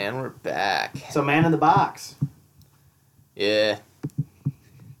right, and we're back. So Man in the Box. Yeah.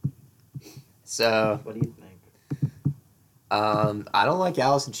 So. What do you think? I don't like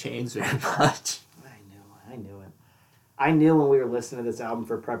Alice in Chains very much. I knew it. I knew when we were listening to this album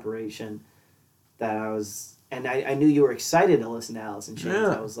for preparation that I knew you were excited to listen to Alice in Chains.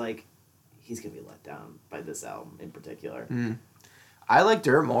 Yeah. I was like, he's going to be let down by this album in particular. I like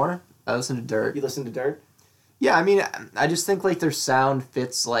Dirt more. I listen to Dirt. You listen to Dirt? Yeah, I mean, I just think like their sound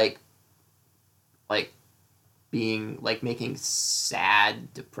fits like being like making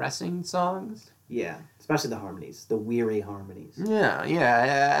sad, depressing songs. Yeah, especially the harmonies, the weary harmonies.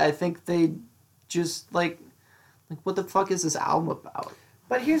 Yeah. I think they just like what the fuck is this album about?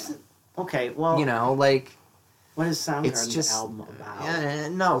 But here's okay, well, what is Soundgarden's album about? Yeah,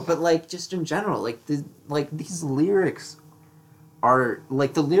 no, but like just in general, these lyrics are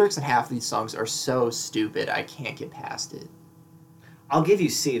like the lyrics in half of these songs are so stupid. I can't get past it. I'll give you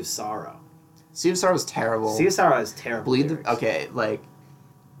Sea of Sorrow. Sea of Sorrow is terrible. Sea of Sorrow is terrible. Okay, like,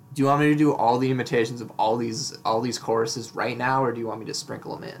 do you want me to do all the imitations of all these choruses right now, or do you want me to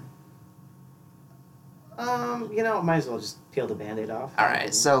sprinkle them in? Might as well just peel the Band-Aid off. All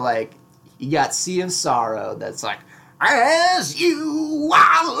right, so like. You got Sea of Sorrow that's like, as you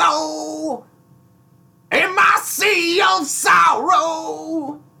wallow in my sea of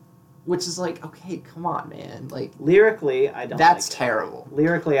sorrow. Which is like, okay, come on, man. Like lyrically, I don't. That's like terrible.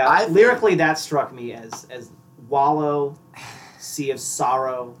 Lyrically, that struck me as wallow, sea of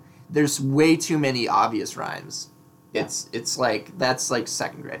sorrow. There's way too many obvious rhymes. It's like that's like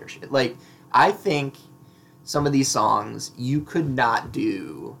second grader shit. Like I think some of these songs you could not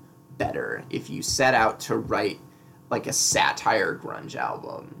do better if you set out to write like a satire grunge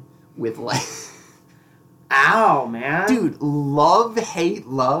album with like. Ow, man. Dude, love, hate,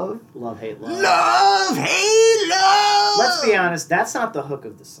 love. Love, hate, love. Love, hate, love. Let's be honest, that's not the hook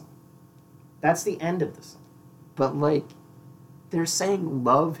of the song. That's the end of the song. But, like, they're saying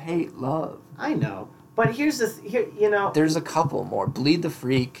love, hate, love. I know. But here's the you know. There's a couple more. Bleed the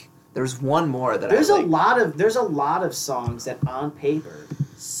Freak. There's one more that there's a lot of songs that on paper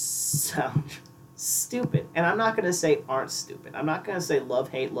sound stupid. And I'm not going to say aren't stupid. I'm not going to say love,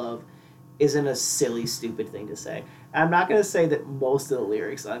 hate, love isn't a silly, stupid thing to say. I'm not going to say that most of the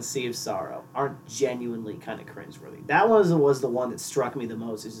lyrics on Sea of Sorrow aren't genuinely kind of cringeworthy. That was the one that struck me the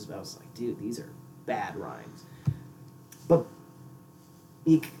most. It's just, I was like, dude, these are bad rhymes. But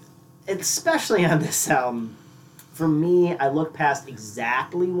especially on this album, for me, I look past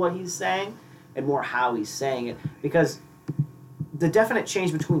exactly what he's saying and more how he's saying it. Because the definite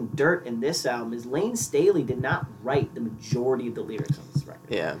change between Dirt and this album is Lane Staley did not write the majority of the lyrics on this record.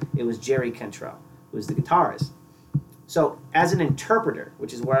 Yeah. It was Jerry Cantrell, who was the guitarist. So as an interpreter,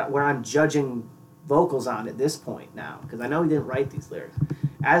 which is where I'm judging vocals on at this point now, because I know he didn't write these lyrics.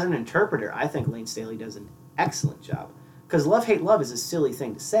 As an interpreter, I think Lane Staley does an excellent job. Because love, hate, love is a silly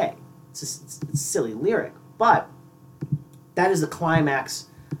thing to say. It's a silly lyric. But that is the climax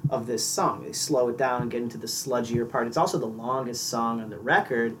of this song. They slow it down and get into the sludgier part. It's also the longest song on the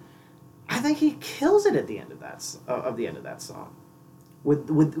record. I think he kills it at the end of that song.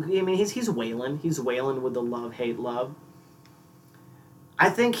 He's wailing. He's wailing with the love, hate, love. I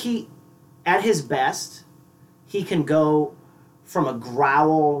think at his best, he can go from a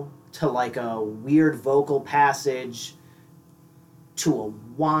growl to like a weird vocal passage to a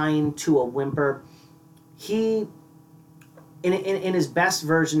whine to a whimper. He in his best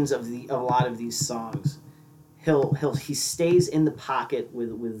versions of a lot of these songs, he stays in the pocket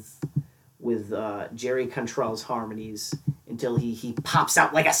with Jerry Cantrell's harmonies until he pops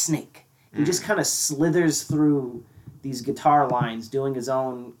out like a snake. He just kind of slithers through these guitar lines, doing his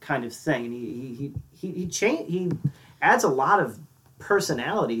own kind of thing, and he adds a lot of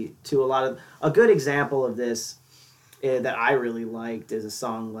personality to a lot of. A good example of this that I really liked is a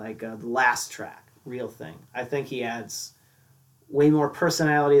song like the last track, Real Thing. I think he adds way more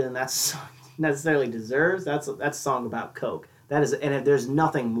personality than that song necessarily deserves. That's a song about coke. That is, and there's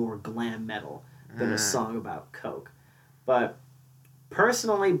nothing more glam metal than a song about coke. But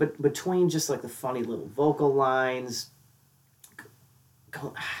personally, between just like the funny little vocal lines,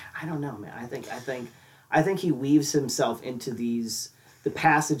 I don't know, man. I think he weaves himself into the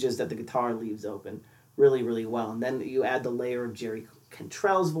passages that the guitar leaves open really, really well. And then you add the layer of Jerry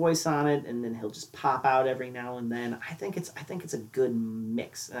Cantrell's voice on it, and then he'll just pop out every now and then. I think it's a good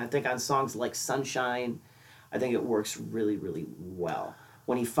mix. And I think on songs like Sunshine, I think it works really, really well.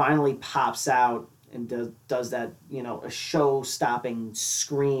 When he finally pops out and does that, a show-stopping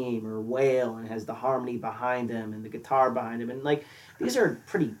scream or wail and has the harmony behind him and the guitar behind him. And, these are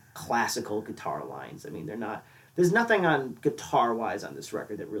pretty classical guitar lines. I mean, there's nothing on guitar-wise on this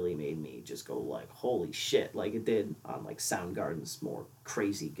record that really made me just go, holy shit, like it did on, Soundgarden's more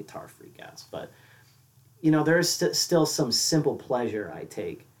crazy guitar freakouts. But, there is still some simple pleasure I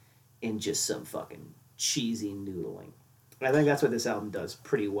take in just some fucking cheesy noodling. And I think that's what this album does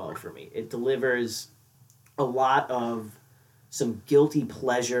pretty well for me. It delivers a lot of some guilty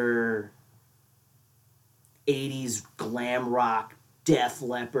pleasure 80s glam rock, Def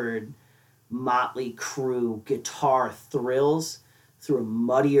Leppard, Motley Crue guitar thrills through a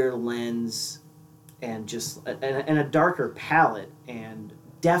muddier lens and just and a darker palette, and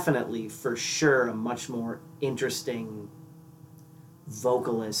definitely for sure a much more interesting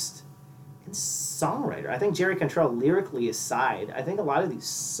vocalist and songwriter. I think Jerry Cantrell, lyrically aside, I think a lot of these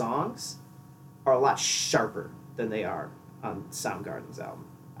songs are a lot sharper than they are on Soundgarden's album.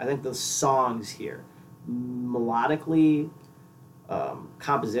 I think the songs here melodically,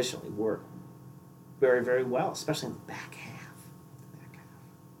 compositionally work very, very well, especially in the back half.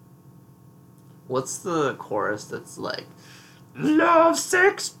 What's the chorus that's like, love,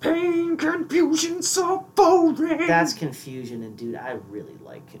 sex, pain, confusion, suffering? That's Confusion, and dude, I really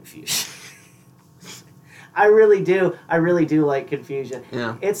like Confusion. I really do. I really do like Confusion.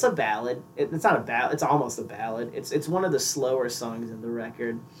 Yeah. It's a ballad. It's not a ballad. It's almost a ballad. It's one of the slower songs in the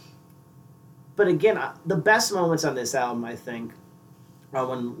record. But again, the best moments on this album, I think, are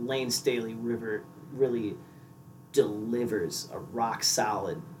when Lane Staley River really delivers a rock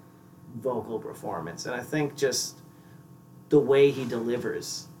solid vocal performance. And I think just the way he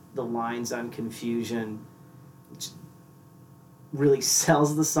delivers the lines on Confusion really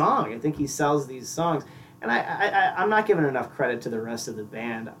sells the song. I think he sells these songs. And I'm not giving enough credit to the rest of the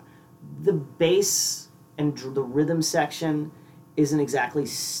band. The bass and the rhythm section isn't exactly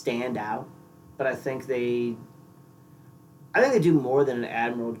stand out, but I think they do more than an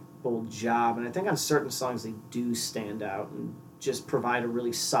admirable job, and I think on certain songs they do stand out and just provide a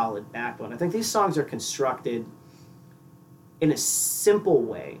really solid backbone. I think these songs are constructed in a simple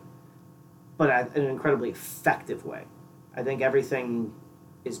way, but in an incredibly effective way. I think everything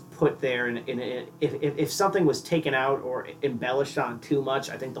is put there, and if something was taken out or embellished on too much,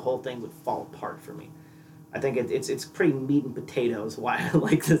 I think the whole thing would fall apart for me. I think it's pretty meat and potatoes why I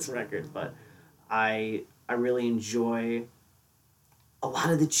like this record, but I really enjoy a lot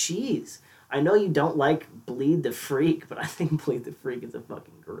of the cheese. I know you don't like Bleed the Freak, but I think Bleed the Freak is a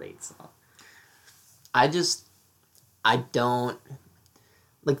fucking great song. I don't...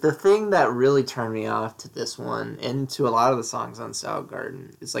 Like, the thing that really turned me off to this one, and to a lot of the songs on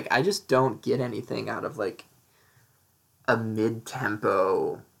Soundgarden, is, like, I just don't get anything out of, like, a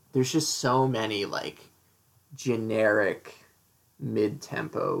mid-tempo... There's just so many, like, generic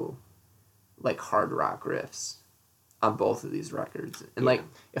mid-tempo, like, hard rock riffs on both of these records. And, like,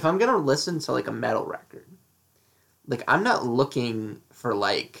 if I'm gonna listen to, like, a metal record, like, I'm not looking for,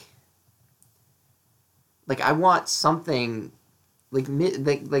 like, I want something... Like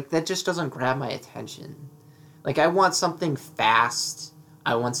that just doesn't grab my attention. Like, I want something fast.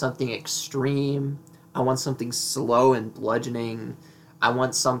 I want something extreme. I want something slow and bludgeoning. I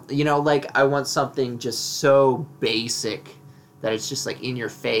want something, I want something just so basic that it's just, like, in your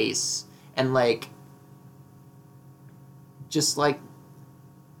face. And, like, just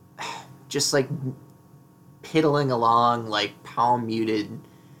piddling along, like, palm muted,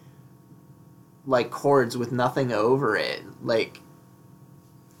 like, chords with nothing over it. Like,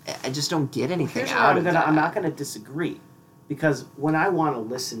 I just don't get anything out of that. I'm not going to disagree, because when I want to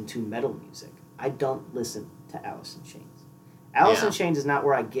listen to metal music, I don't listen to Alice in Chains. Alice in Chains is not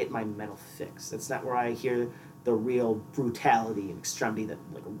where I get my metal fix. That's not where I hear the real brutality and extremity that,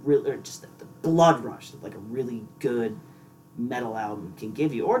 like, or just the blood rush that, like, a really good metal album can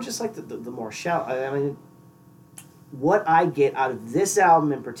give you, or just like the more shout. I mean, what I get out of this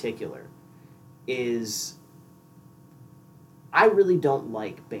album in particular is, I really don't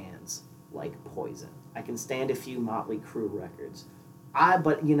like bands like Poison. I can stand a few Motley Crue records.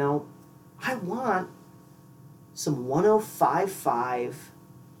 But I want some 105.5,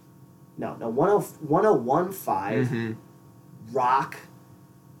 101.5 rock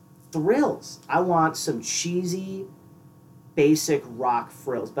thrills. I want some cheesy, basic rock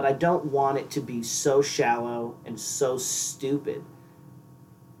thrills, but I don't want it to be so shallow and so stupid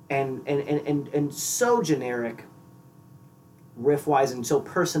and so generic riff-wise and so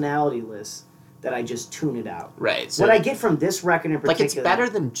personality-less that I just tune it out. Right. So what I get from this record in particular... Like, it's better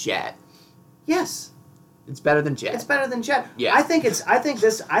than Jet. Yes. It's better than Jet. It's better than Jet. Yeah. I think this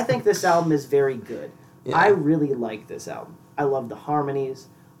album is very good. Yeah. I really like this album. I love the harmonies.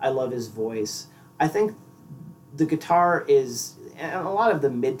 I love his voice. I think the guitar is... And a lot of the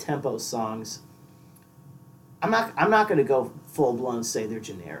mid-tempo songs... I'm not going to go full-blown say they're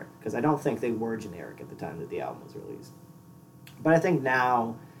generic, because I don't think they were generic at the time that the album was released. But I think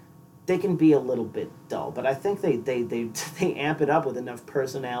now they can be a little bit dull. But I think they amp it up with enough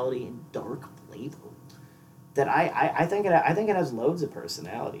personality and dark flavor that I think it has loads of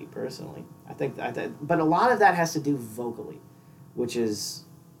personality. Personally, but a lot of that has to do vocally, which is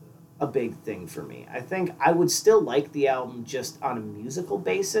a big thing for me. I think I would still like the album just on a musical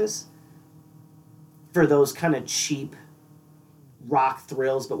basis for those kind of cheap rock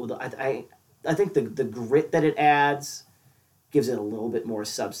thrills, but with I think the grit that it adds gives it a little bit more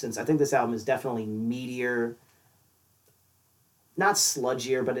substance. I think this album is definitely meatier, not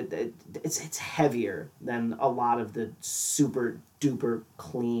sludgier, but it's heavier than a lot of the super duper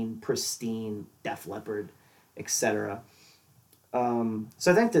clean, pristine Def Leppard, etc. So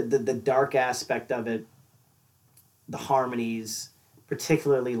I think the dark aspect of it, the harmonies,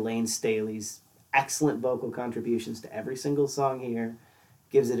 particularly Lane Staley's excellent vocal contributions to every single song here,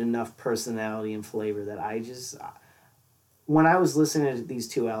 gives it enough personality and flavor that I when I was listening to these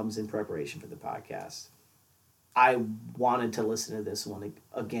two albums in preparation for the podcast, I wanted to listen to this one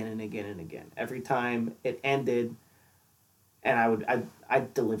again and again and again. Every time it ended, and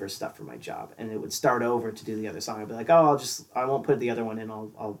I'd deliver stuff for my job, and it would start over to do the other song. I'd be like, oh, I won't put the other one in.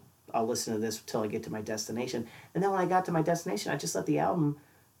 I'll listen to this until I get to my destination. And then when I got to my destination, I just let the album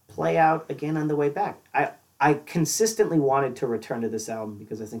play out again on the way back. I consistently wanted to return to this album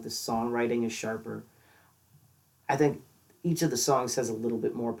because I think the songwriting is sharper. I think each of the songs has a little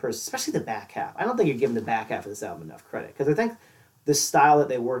bit more especially the back half. I don't think you're giving the back half of this album enough credit because I think the style that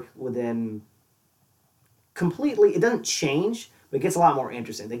they work within completely, it doesn't change, but it gets a lot more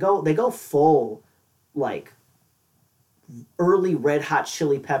interesting. They go full, like, early Red Hot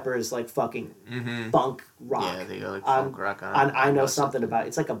Chili Peppers, like, fucking funk rock. Yeah, they go like funk rock on I Know Something About It.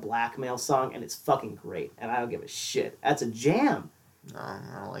 It's like a blackmail song, and it's fucking great, and I don't give a shit. That's a jam. No,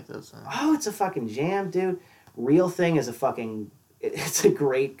 I don't like those songs. Oh, it's a fucking jam, dude. Real Thing is it's a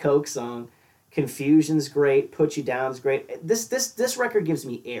great Coke song. Confusion's great. Put You Down's great. This record gives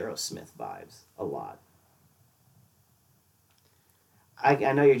me Aerosmith vibes a lot. I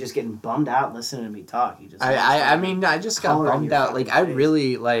know you're just getting bummed out listening to me talk. You just I just got bummed out. Like, I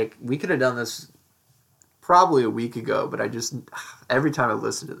really, like, we could have done this probably a week ago, but every time I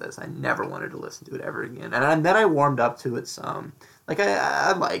listen to this, I never wanted to listen to it ever again. And then I warmed up to it some. Like,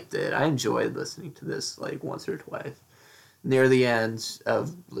 I liked it. I enjoyed listening to this, like, once or twice near the end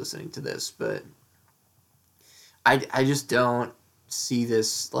of listening to this, but I just don't see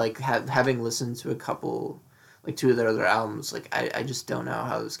this, like, having listened to a couple, like, two of their other albums, like, I just don't know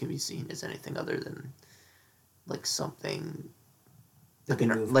how this can be seen as anything other than, like, something, like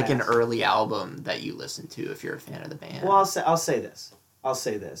an early album that you listen to if you're a fan of the band. Well, I'll say this.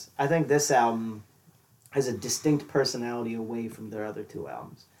 I think this album has a distinct personality away from their other two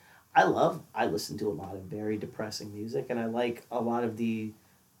albums. I listen to a lot of very depressing music, and I like a lot of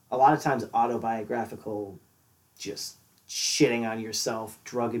times autobiographical, just shitting on yourself,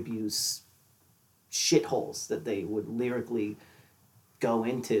 drug abuse, shitholes that they would lyrically go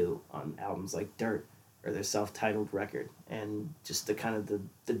into on albums like Dirt or their self-titled record, and just the kind of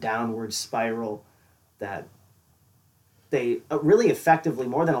the downward spiral that they really effectively,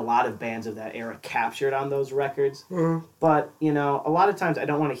 more than a lot of bands of that era, captured on those records. Mm-hmm. But, you know, a lot of times I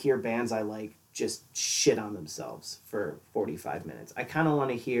don't want to hear bands I like just shit on themselves for 45 minutes. I kind of want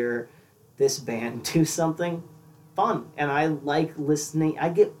to hear this band do something fun. And I like listening. I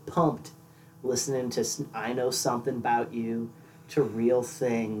get pumped listening to I Know Something About You, to Real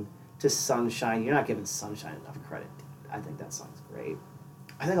Thing, to Sunshine. You're not giving Sunshine enough credit, dude. I think that song's great.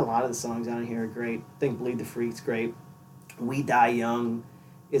 I think a lot of the songs on here are great. I think Bleed the Freak's great. We Die Young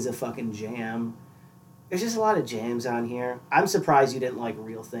is a fucking jam. There's just a lot of jams on here. I'm surprised you didn't like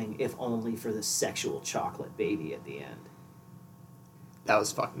Real Thing, if only for the sexual chocolate baby at the end. That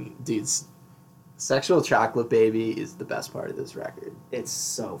was fucking... Dude's Sexual Chocolate Baby is the best part of this record. It's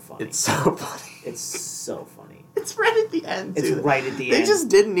so funny. It's so funny. It's right at the end, dude. It's right at the end. They just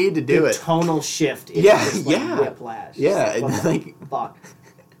didn't need to do it. Tonal shift. Is just like whiplash. Yeah. Fuck.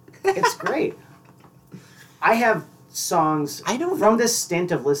 It's great. I have songs from this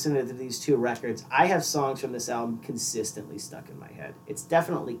stint of listening to these two records. I have songs from this album consistently stuck in my head. It's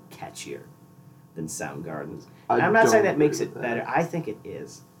definitely catchier than Soundgarden's. And I'm not saying that makes it better. I think it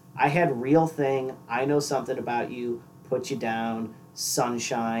is. I had Real Thing, I Know Something About You, Put You Down,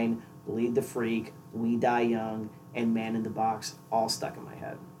 Sunshine, Bleed the Freak, We Die Young, and Man in the Box all stuck in my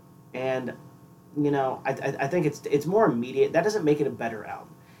head. And, you know, I think it's more immediate. That doesn't make it a better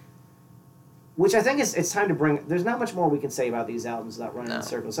album. Which I think it's time to bring... There's not much more we can say about these albums without running in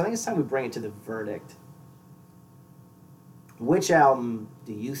circles. So I think it's time we bring it to the verdict. Which album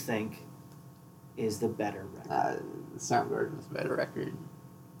do you think is the better record? Soundgarden's the better record.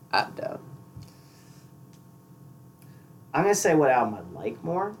 I doubt. I'm going to say what album I like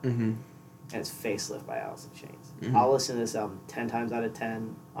more. Mm-hmm. And it's Facelift by Alice in Chains. Mm-hmm. I'll listen to this album 10 times out of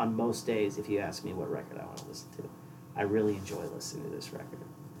 10 on most days if you ask me what record I want to listen to. I really enjoy listening to this record.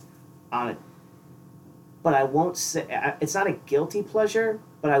 But I won't say... It's not a guilty pleasure,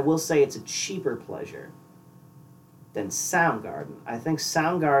 but I will say it's a cheaper pleasure than Soundgarden. I think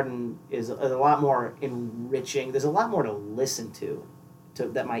Soundgarden is a lot more enriching. There's a lot more to listen to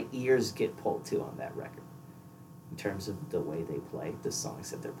that my ears get pulled to on that record in terms of the way they play, the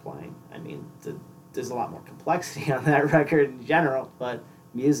songs that they're playing. I mean, there's a lot more complexity on that record in general, but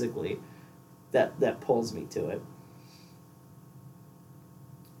musically, that pulls me to it.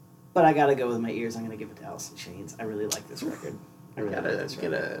 But I gotta go with my ears. I'm gonna give it to Alice in Chains. I really like this record.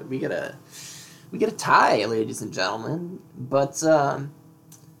 We get a tie, ladies and gentlemen. But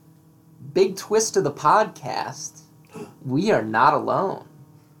big twist to the podcast: we are not alone.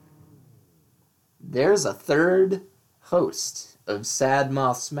 there's a third host of Sad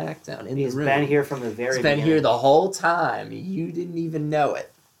Moth SmackDown in He's the room. been here from the very He's been beginning. here the whole time. You didn't even know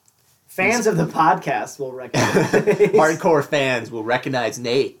it. Fans of the podcast will recognize. Hardcore fans will recognize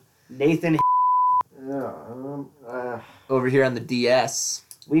Nate Nathan. Yeah, over here on the DS.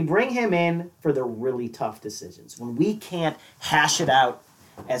 We bring him in for the really tough decisions. When we can't hash it out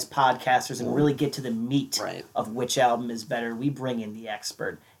as podcasters and really get to the meat Right. of which album is better, we bring in the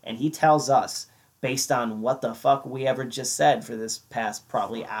expert. And he tells us, based on what the fuck we ever just said for this past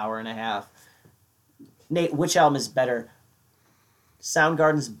probably hour and a half, Nate, which album is better?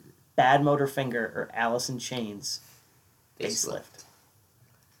 Soundgarden's Bad Motor Finger or Alice in Chains' Facelift?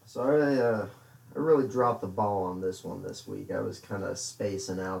 so I really dropped the ball on this one this week. I was kind of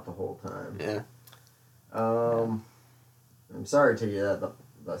spacing out the whole time. Yeah. I'm sorry to you,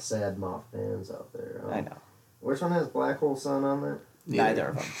 the Sad Moth fans out there. I know. Which one has Black Hole Sun on there? Neither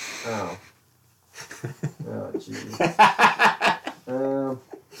of them. Oh. Oh, jeez.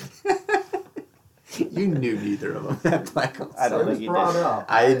 You knew neither of them had Black Hole I don't It was think you brought did. up.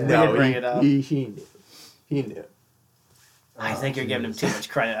 I know. did bring it up. He knew. He knew. I think you're giving him too much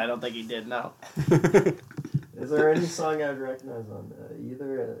credit. I don't think he did, no. Is there any song I'd recognize on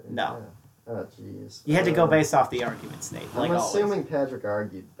either? No. Oh, jeez. You had to go based off the arguments, Nate, like I'm always. assuming Patrick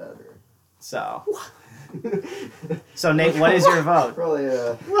argued better. So, Nate, what is your vote? Probably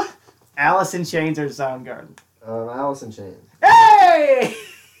Alice in Chains or Soundgarden? Alice in Chains. Hey!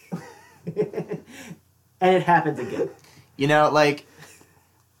 And it happens again. You know, like,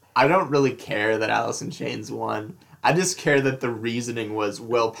 I don't really care that Alice in Chains won. I just care that the reasoning was,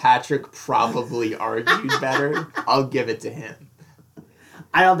 well, Patrick probably argued better. I'll give it to him.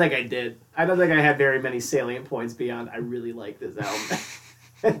 I don't think I did. I don't think I had very many salient points beyond I really like this album.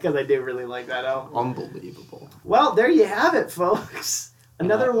 Because I do really like that album. Unbelievable. Well, there you have it, folks.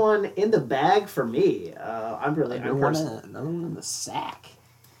 Another one in the bag for me. I'm personally. Another one in the sack.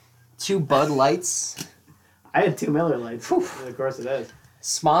 2 Bud Lights. I had 2 Miller Lights. Of course it is.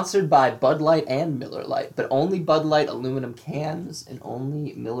 Sponsored by Bud Light and Miller Lite, but only Bud Light aluminum cans and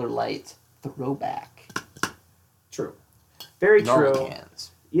only Miller Lite throwback. True. Very Normal true.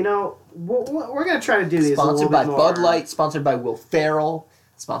 cans. You know, we're going to try to do these a little Sponsored bit by more. Bud Light, sponsored by Will Ferrell,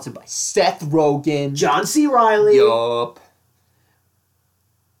 sponsored by Seth Rogen. John C. Reilly. Yup.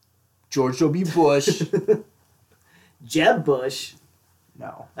 George W. Bush. Jeb Bush.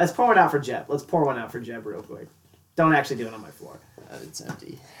 No. Let's pour one out for Jeb. Let's pour one out for Jeb real quick. Don't actually do it on my floor. It's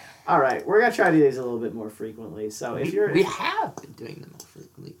empty. All right, we're going to try to do these a little bit more frequently. So if you're... We have been doing them more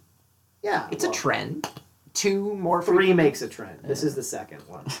frequently. Yeah. It's a trend. 2 more 3 frequently. makes a trend. This is the second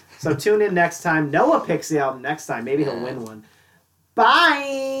one. So tune in next time. Noah picks the album next time. Maybe he'll win one.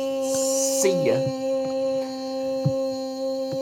 Bye! See ya.